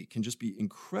safety can just be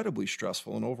incredibly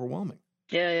stressful and overwhelming.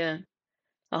 Yeah,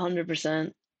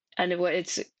 100%. And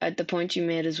it's at the point you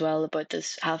made as well about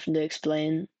this having to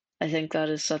explain. I think that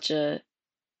is such a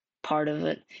part of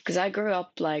it. Because I grew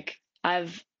up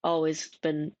I've always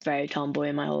been very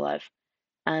tomboy my whole life.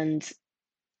 And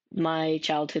my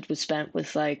childhood was spent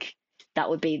with that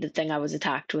would be the thing I was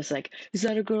attacked with, is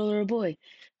that a girl or a boy?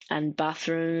 And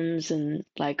bathrooms and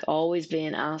always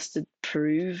being asked to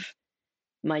prove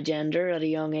my gender at a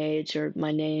young age or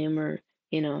my name or,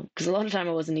 because a lot of time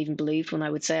I wasn't even believed when I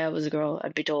would say I was a girl.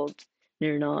 I'd be told, no,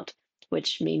 you're not,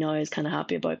 which me now is kind of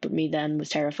happy about, but me then was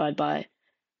terrified by.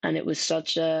 And it was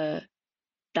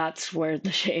that's where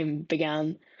the shame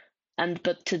began.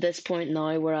 But to this point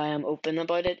now where I am open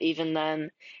about it, even then,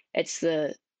 it's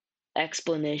the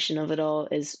explanation of it all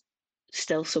is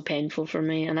still so painful for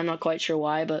me. And I'm not quite sure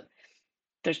why, but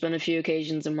there's been a few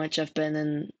occasions in which I've been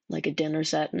in a dinner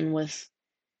setting with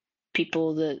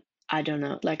people that I don't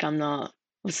know, I'm not,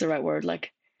 what's the right word?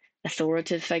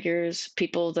 Authoritative figures,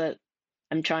 people that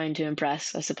I'm trying to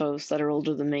impress, I suppose, that are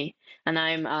older than me. And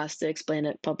I'm asked to explain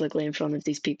it publicly in front of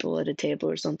these people at a table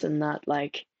or something, that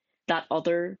that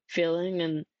other feeling,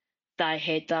 and I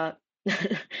hate that.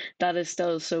 That is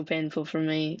still so painful for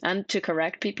me. And to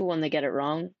correct people when they get it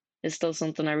wrong is still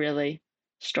something I really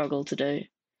struggle to do.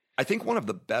 I think one of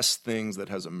the best things that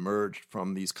has emerged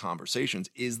from these conversations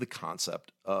is the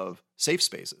concept of safe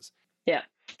spaces. Yeah.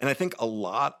 And I think a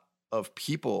lot of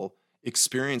people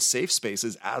experience safe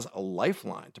spaces as a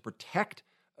lifeline to protect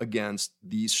against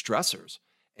these stressors.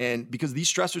 And because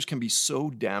these stressors can be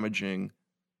so damaging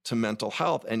to mental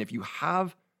health. And if you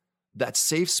have that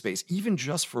safe space, even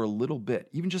just for a little bit,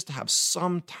 even just to have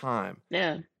some time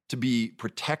to be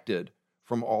protected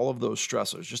from all of those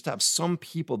stressors, just to have some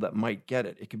people that might get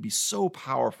it, it can be so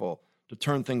powerful to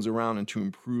turn things around and to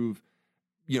improve,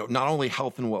 not only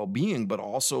health and well-being, but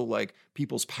also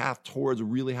people's path towards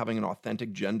really having an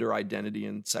authentic gender identity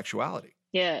and sexuality.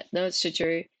 Yeah, no, it's so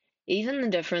true. Even the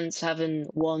difference having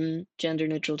one gender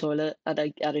neutral toilet at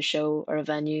a show or a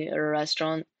venue or a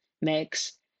restaurant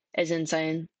makes is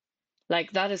insane.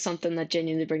 That is something that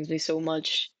genuinely brings me so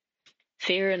much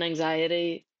fear and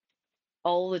anxiety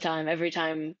all the time, every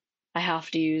time I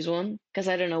have to use one, because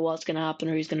I don't know what's going to happen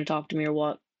or who's going to talk to me or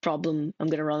what problem I'm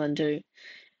going to run into.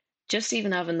 Just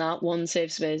even having that one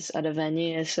safe space at a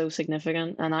venue is so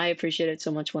significant, and I appreciate it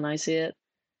so much when I see it.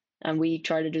 And we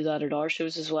try to do that at our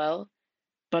shows as well.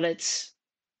 But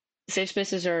safe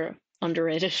spaces are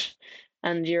underrated.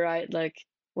 And you're right,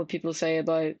 what people say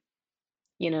about,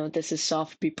 this is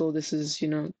soft people, this is,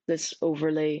 this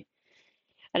overly,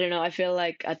 I don't know, I feel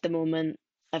like at the moment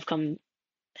I've come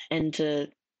into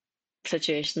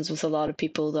situations with a lot of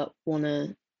people that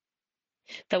wanna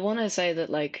say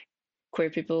that queer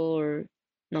people or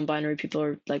non-binary people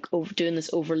are doing this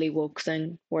overly woke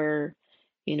thing where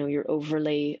you're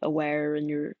overly aware and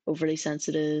you're overly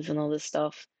sensitive and all this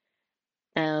stuff.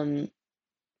 And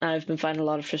I've been finding a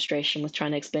lot of frustration with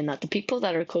trying to explain that to people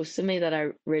that are close to me that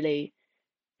I really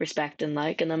respect and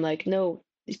and I'm like, no,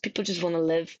 these people just want to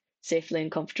live safely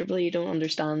and comfortably. You don't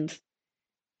understand,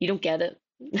 you don't get it.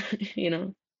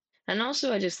 And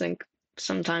also I just think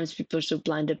sometimes people are so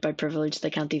blinded by privilege they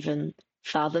can't even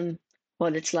fathom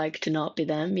what it's like to not be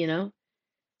them.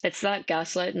 It's that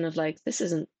gaslighting of this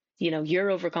isn't, you're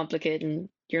overcomplicating,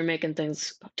 you're making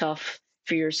things tough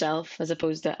for yourself as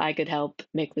opposed to I could help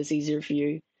make this easier for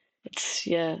you.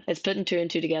 It's putting two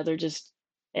and two together just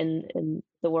in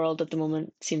the world at the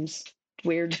moment seems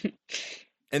weird.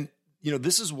 And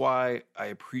this is why I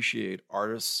appreciate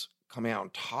artists coming out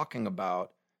and talking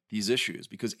about these issues,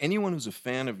 because anyone who's a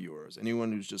fan of yours,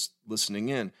 anyone who's just listening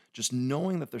in, just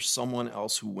knowing that there's someone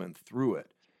else who went through it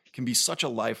can be such a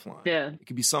lifeline. Yeah. It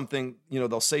can be something,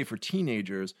 they'll say for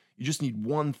teenagers, you just need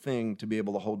one thing to be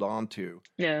able to hold on to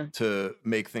to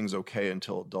make things okay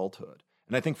until adulthood.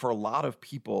 And I think for a lot of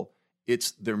people,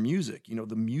 it's their music.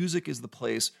 The music is the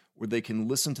place where they can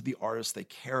listen to the artists they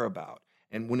care about.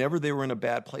 And whenever they were in a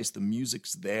bad place, the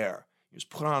music's there. You just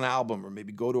put on an album or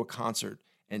maybe go to a concert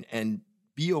and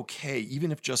be okay,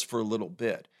 even if just for a little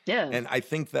bit. Yeah. And I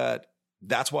think that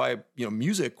that's why,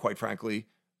 music, quite frankly,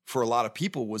 for a lot of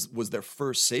people was their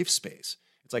first safe space.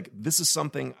 It's like, this is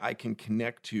something I can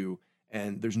connect to,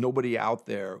 and there's nobody out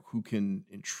there who can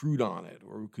intrude on it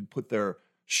or who could put their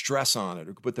stress on it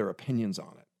or could put their opinions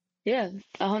on it. Yeah,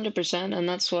 100%. And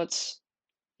that's what's,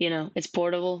 it's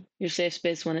portable, your safe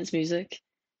space when it's music.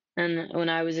 And when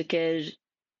I was a kid,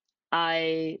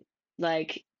 I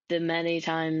like the many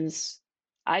times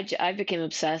I became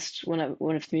obsessed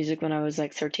with music when I was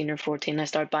like 13 or 14. I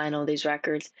started buying all these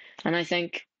records, and I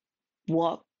think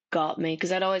what got me,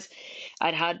 because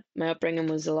I'd had my upbringing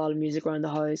was a lot of music around the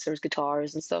house. There was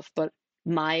guitars and stuff, but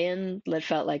my end that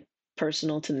felt like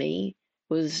personal to me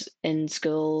was in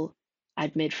school.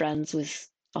 I'd made friends with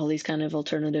all these kind of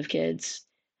alternative kids,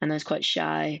 and I was quite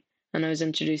shy. And I was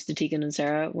introduced to Tegan and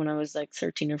Sarah when I was like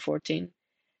 13 or 14.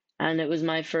 And it was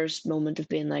my first moment of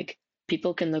being like,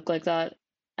 people can look like that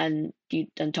and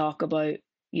talk about,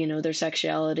 their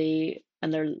sexuality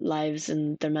and their lives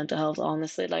and their mental health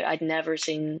honestly. Like I'd never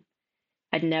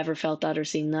felt that or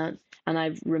seen that. And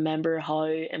I remember how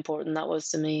important that was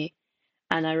to me.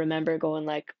 And I remember going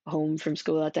like home from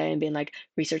school that day and being like,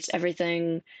 researched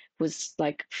everything, was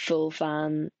like full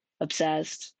fan,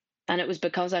 obsessed. And it was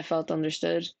because I felt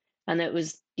understood. And it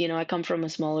was, I come from a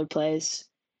smaller place.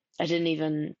 I didn't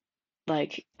even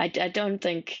like, I don't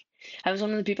think, I was one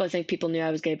of the people I think people knew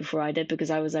I was gay before I did, because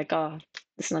I was like, oh,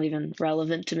 it's not even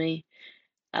relevant to me.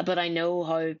 But I know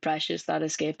how precious that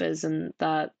escape is and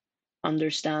that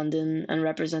understanding and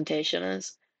representation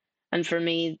is. And for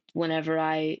me, whenever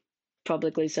I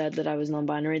publicly said that I was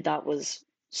non-binary, that was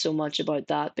so much about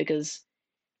that, because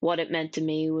what it meant to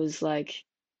me was like,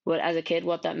 as a kid,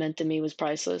 what that meant to me was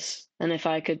priceless. And if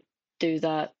I could do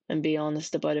that and be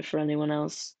honest about it for anyone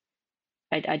else,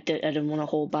 I didn't want to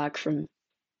hold back from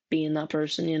being that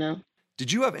person.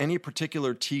 Did you have any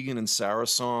particular Tegan and Sarah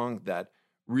song that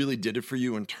really did it for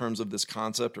you in terms of this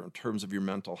concept or in terms of your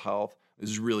mental health?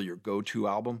 This is really your go-to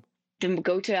album? The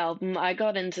go-to album, I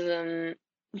got into them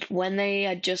when they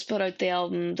had just put out the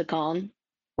album The Con,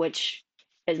 which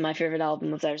is my favorite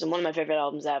album of theirs and one of my favorite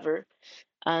albums ever.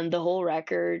 And the whole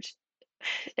record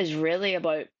is really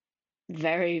about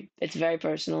it's very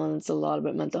personal, and it's a lot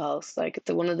about mental health. Like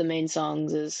one of the main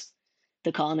songs is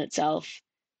The Con itself,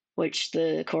 which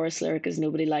the chorus lyric is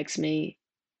 "Nobody likes me,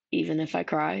 even if I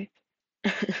cry."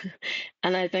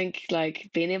 And I think like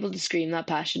being able to scream that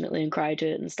passionately and cry to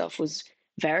it and stuff was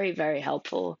very, very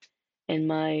helpful in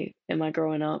my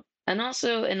growing up. And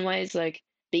also in ways like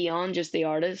beyond just the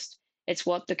artist, it's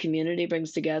what the community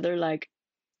brings together. Like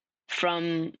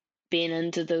from being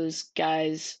into those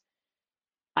guys,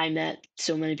 I met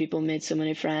so many people, made so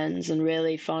many friends, and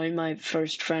really found my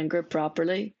first friend group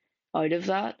properly out of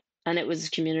that. And it was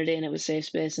community, and it was safe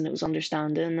space, and it was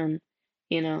understanding. And,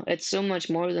 it's so much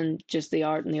more than just the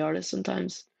art and the artist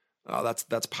sometimes. Oh,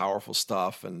 that's powerful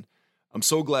stuff. And I'm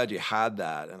so glad you had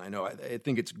that. And I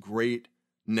think it's great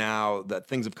now that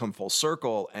things have come full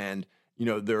circle, and,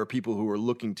 there are people who are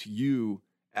looking to you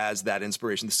as that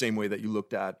inspiration, the same way that you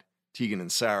looked at Tegan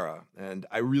and Sarah. And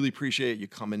I really appreciate you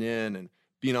coming in and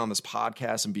being on this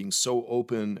podcast and being so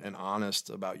open and honest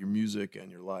about your music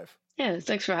and your life. Yeah,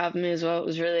 thanks for having me as well. It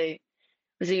was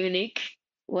a unique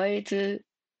way to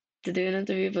do an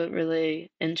interview, but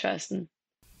really interesting.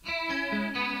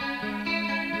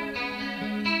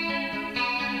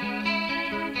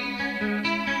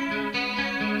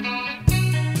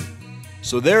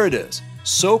 So there it is.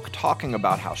 Sok talking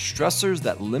about how stressors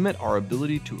that limit our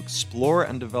ability to explore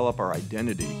and develop our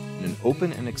identity in an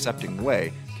open and accepting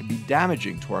way can be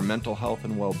damaging to our mental health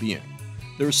and well-being.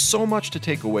 There is so much to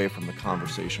take away from the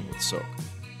conversation with Sok.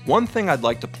 One thing I'd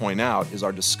like to point out is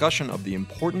our discussion of the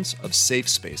importance of safe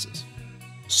spaces.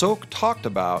 Sok talked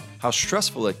about how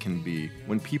stressful it can be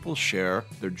when people share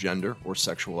their gender or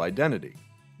sexual identity.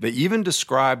 They even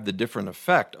described the different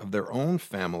effect of their own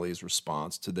family's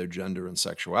response to their gender and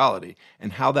sexuality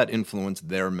and how that influenced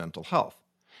their mental health.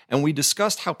 And we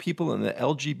discussed how people in the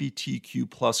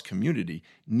LGBTQ+ community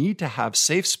need to have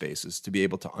safe spaces to be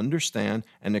able to understand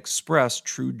and express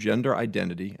true gender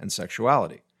identity and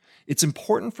sexuality. It's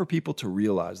important for people to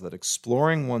realize that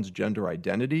exploring one's gender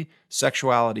identity,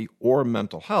 sexuality, or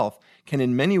mental health can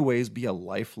in many ways be a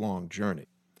lifelong journey.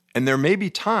 And there may be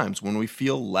times when we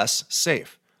feel less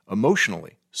safe,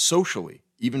 emotionally, socially,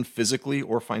 even physically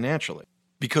or financially,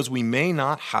 because we may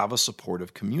not have a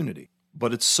supportive community.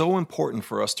 But it's so important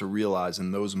for us to realize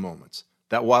in those moments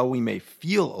that while we may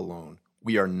feel alone,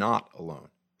 we are not alone.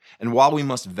 And while we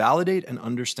must validate and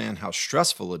understand how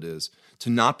stressful it is to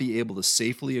not be able to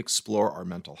safely explore our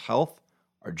mental health,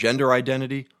 our gender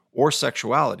identity, or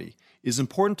sexuality, it is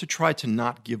important to try to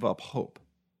not give up hope.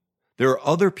 There are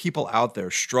other people out there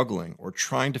struggling or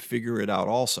trying to figure it out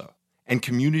also, and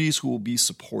communities who will be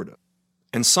supportive.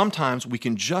 And sometimes we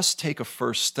can just take a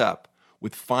first step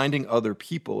with finding other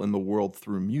people in the world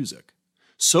through music.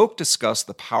 Sok discussed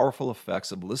the powerful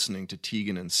effects of listening to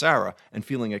Tegan and Sara and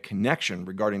feeling a connection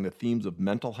regarding the themes of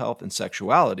mental health and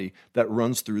sexuality that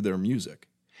runs through their music.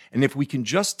 And if we can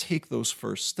just take those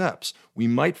first steps, we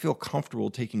might feel comfortable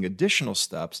taking additional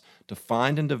steps to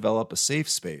find and develop a safe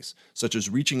space, such as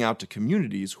reaching out to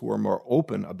communities who are more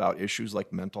open about issues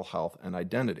like mental health and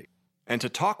identity. And to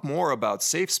talk more about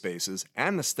safe spaces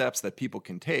and the steps that people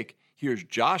can take, here's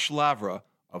Josh Lavra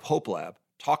of Hope Lab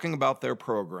talking about their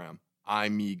program,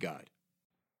 iMe Guide.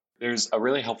 There's a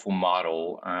really helpful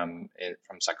model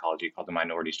from psychology called the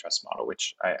minority stress model,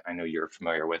 which I know you're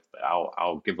familiar with, but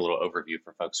I'll give a little overview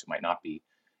for folks who might not be.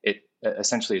 It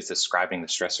essentially is describing the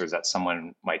stressors that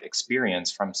someone might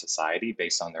experience from society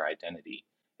based on their identity.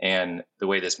 And the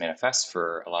way this manifests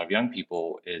for a lot of young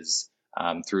people is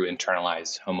through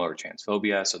internalized homo or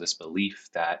transphobia. So this belief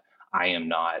that I'm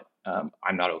not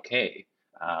okay.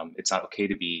 It's not okay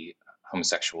to be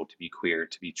homosexual, to be queer,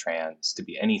 to be trans, to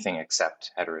be anything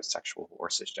except heterosexual or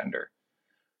cisgender.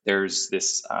 There's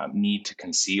this need to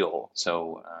conceal.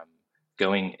 So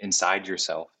going inside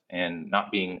yourself and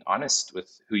not being honest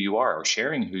with who you are or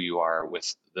sharing who you are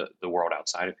with the world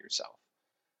outside of yourself.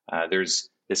 There's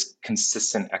this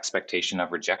consistent expectation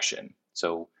of rejection.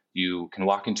 So you can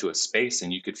walk into a space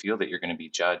and you could feel that you're going to be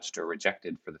judged or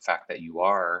rejected for the fact that you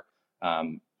are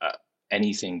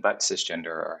anything but cisgender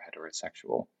or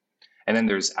heterosexual. And then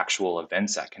there's actual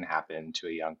events that can happen to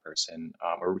a young person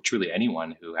or truly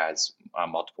anyone who has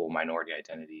multiple minority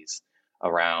identities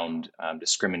around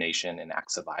discrimination and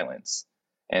acts of violence.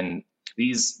 And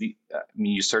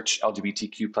you search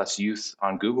LGBTQ plus youth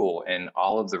on Google, and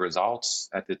all of the results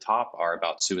at the top are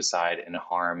about suicide and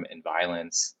harm and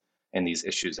violence and these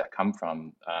issues that come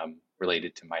from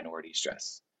related to minority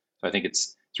stress. So I think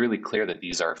it's really clear that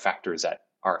these are factors that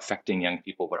are affecting young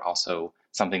people, but also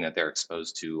something that they're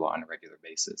exposed to on a regular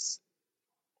basis.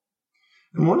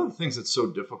 And one of the things that's so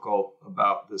difficult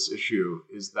about this issue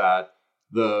is that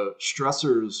the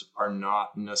stressors are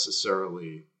not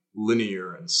necessarily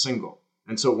linear and single.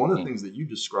 And so one of the things that you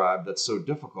described that's so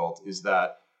difficult is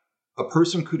that a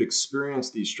person could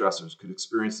experience these stressors, could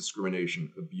experience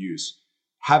discrimination, abuse,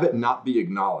 have it not be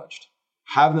acknowledged,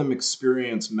 have them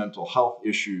experience mental health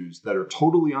issues that are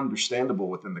totally understandable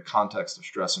within the context of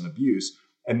stress and abuse,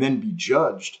 and then be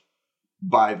judged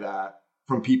by that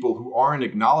from people who aren't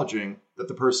acknowledging that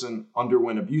the person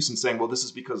underwent abuse and saying, well, this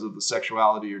is because of the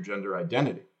sexuality or gender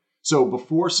identity. So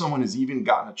before someone has even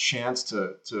gotten a chance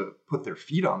to put their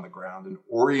feet on the ground and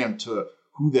orient to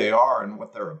who they are and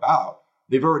what they're about,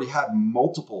 they've already had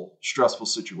multiple stressful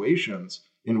situations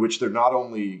in which they're not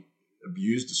only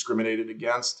abused, discriminated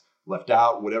against, left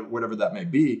out, whatever that may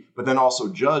be, but then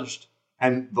also judged.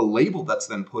 And the label that's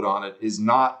then put on it is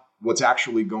not what's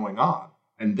actually going on.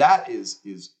 And that is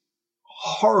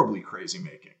horribly crazy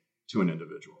making to an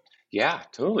individual. Yeah,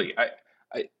 totally. I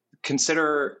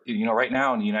consider, right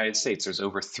now in the United States, there's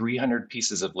over 300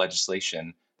 pieces of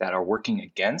legislation that are working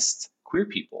against queer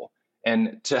people.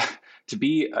 And to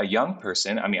be a young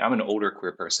person, I'm an older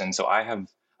queer person, so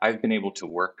I've been able to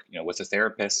work, with a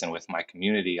therapist and with my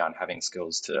community on having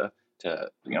skills to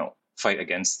fight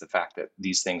against the fact that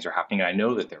these things are happening. And I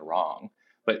know that they're wrong.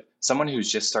 But someone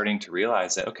who's just starting to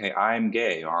realize that, okay, I'm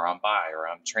gay or I'm bi or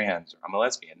I'm trans or I'm a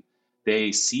lesbian,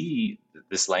 they see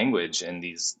this language and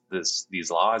these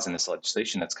laws and this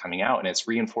legislation that's coming out, and it's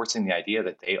reinforcing the idea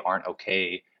that they aren't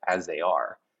okay as they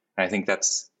are. And I think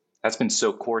that's been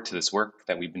so core to this work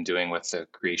that we've been doing with the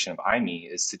creation of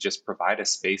iMe, is to just provide a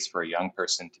space for a young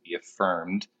person to be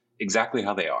affirmed exactly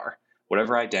how they are.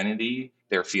 Whatever identity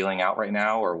they're feeling out right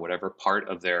now, or whatever part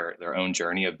of their own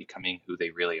journey of becoming who they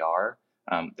really are,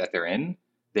 that they're in,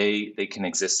 they can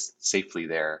exist safely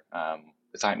there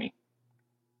with iMe.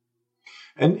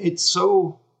 And it's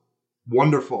so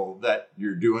wonderful that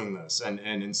you're doing this. And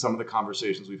in some of the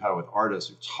conversations we've had with artists,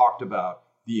 we've talked about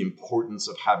the importance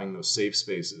of having those safe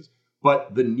spaces.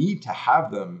 But the need to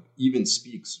have them even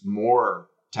speaks more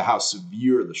to how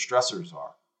severe the stressors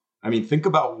are. I mean, think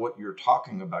about what you're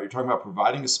talking about. You're talking about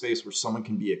providing a space where someone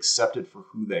can be accepted for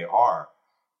who they are.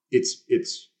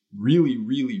 It's really,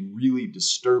 really, really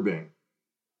disturbing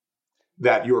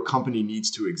that your company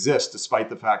needs to exist, despite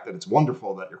the fact that it's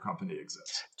wonderful that your company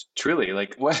exists. Truly,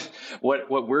 like what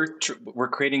we're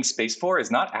creating space for is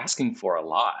not asking for a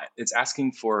lot. It's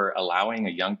asking for allowing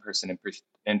a young person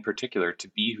in particular to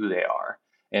be who they are.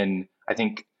 And I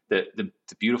think the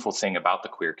beautiful thing about the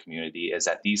queer community is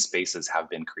that these spaces have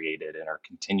been created and are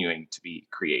continuing to be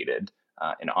created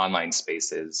in online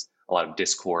spaces, a lot of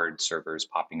Discord servers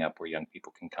popping up where young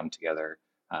people can come together,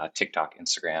 TikTok,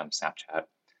 Instagram, Snapchat.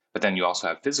 But then you also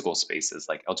have physical spaces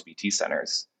like LGBT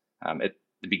centers. At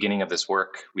the beginning of this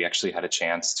work, we actually had a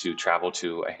chance to travel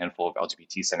to a handful of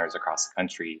LGBT centers across the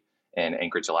country in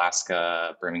Anchorage,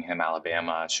 Alaska, Birmingham,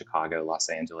 Alabama, Chicago, Los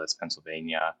Angeles,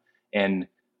 Pennsylvania, and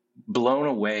blown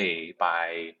away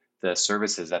by the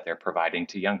services that they're providing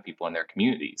to young people in their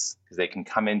communities, because they can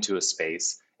come into a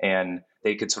space and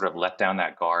they could sort of let down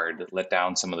that guard, let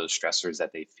down some of those stressors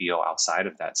that they feel outside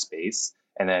of that space,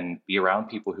 and then be around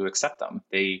people who accept them.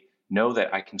 They know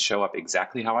that I can show up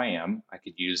exactly how I am. I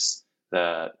could use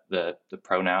the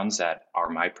pronouns that are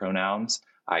my pronouns.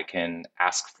 I can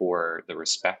ask for the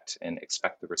respect and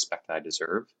expect the respect that I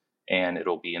deserve, and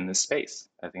it'll be in this space.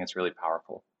 I think it's really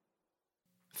powerful.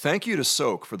 Thank you to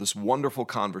Sok for this wonderful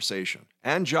conversation,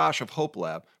 and Josh of Hope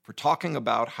Lab for talking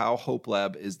about how Hope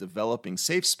Lab is developing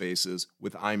safe spaces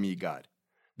with iMe Guide.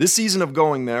 This season of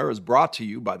Going There is brought to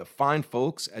you by the fine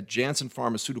folks at Janssen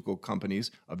Pharmaceutical Companies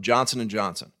of Johnson &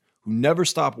 Johnson, who never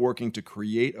stop working to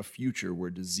create a future where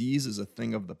disease is a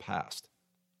thing of the past.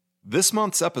 This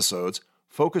month's episodes,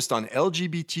 focused on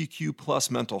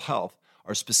LGBTQ+ mental health,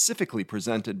 are specifically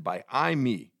presented by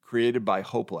iMe, created by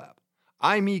Hope Lab.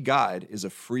 iMe Guide is a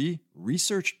free,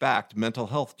 research-backed mental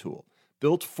health tool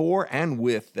built for and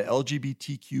with the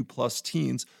LGBTQ+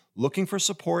 teens looking for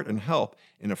support and help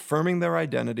in affirming their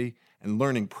identity and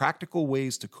learning practical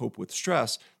ways to cope with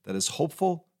stress that is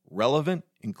hopeful, relevant,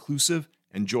 inclusive,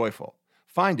 and joyful.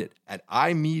 Find it at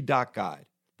ime.guide.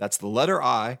 That's the letter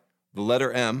I, the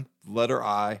letter M, the letter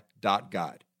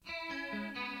I.guide.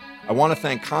 I want to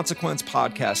thank Consequence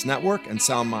Podcast Network and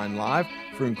SoundMind Live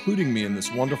for including me in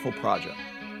this wonderful project.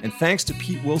 And thanks to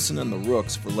Pete Wilson and the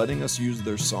Rooks for letting us use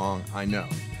their song, I Know.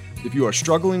 If you are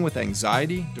struggling with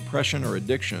anxiety, depression, or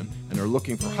addiction and are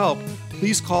looking for help,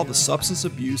 please call the Substance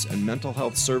Abuse and Mental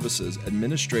Health Services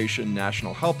Administration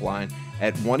National Helpline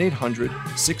at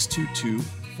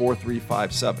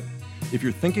 1-800-622-4357. If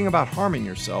you're thinking about harming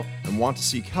yourself and want to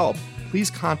seek help, please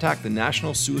contact the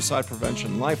National Suicide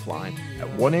Prevention Lifeline at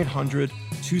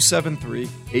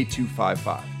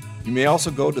 1-800-273-8255. You may also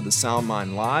go to the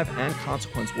SoundMind Live and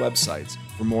Consequence websites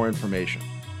for more information.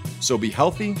 So be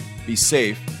healthy, be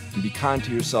safe, and be kind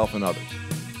to yourself and others.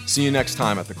 See you next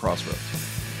time at the Crossroads.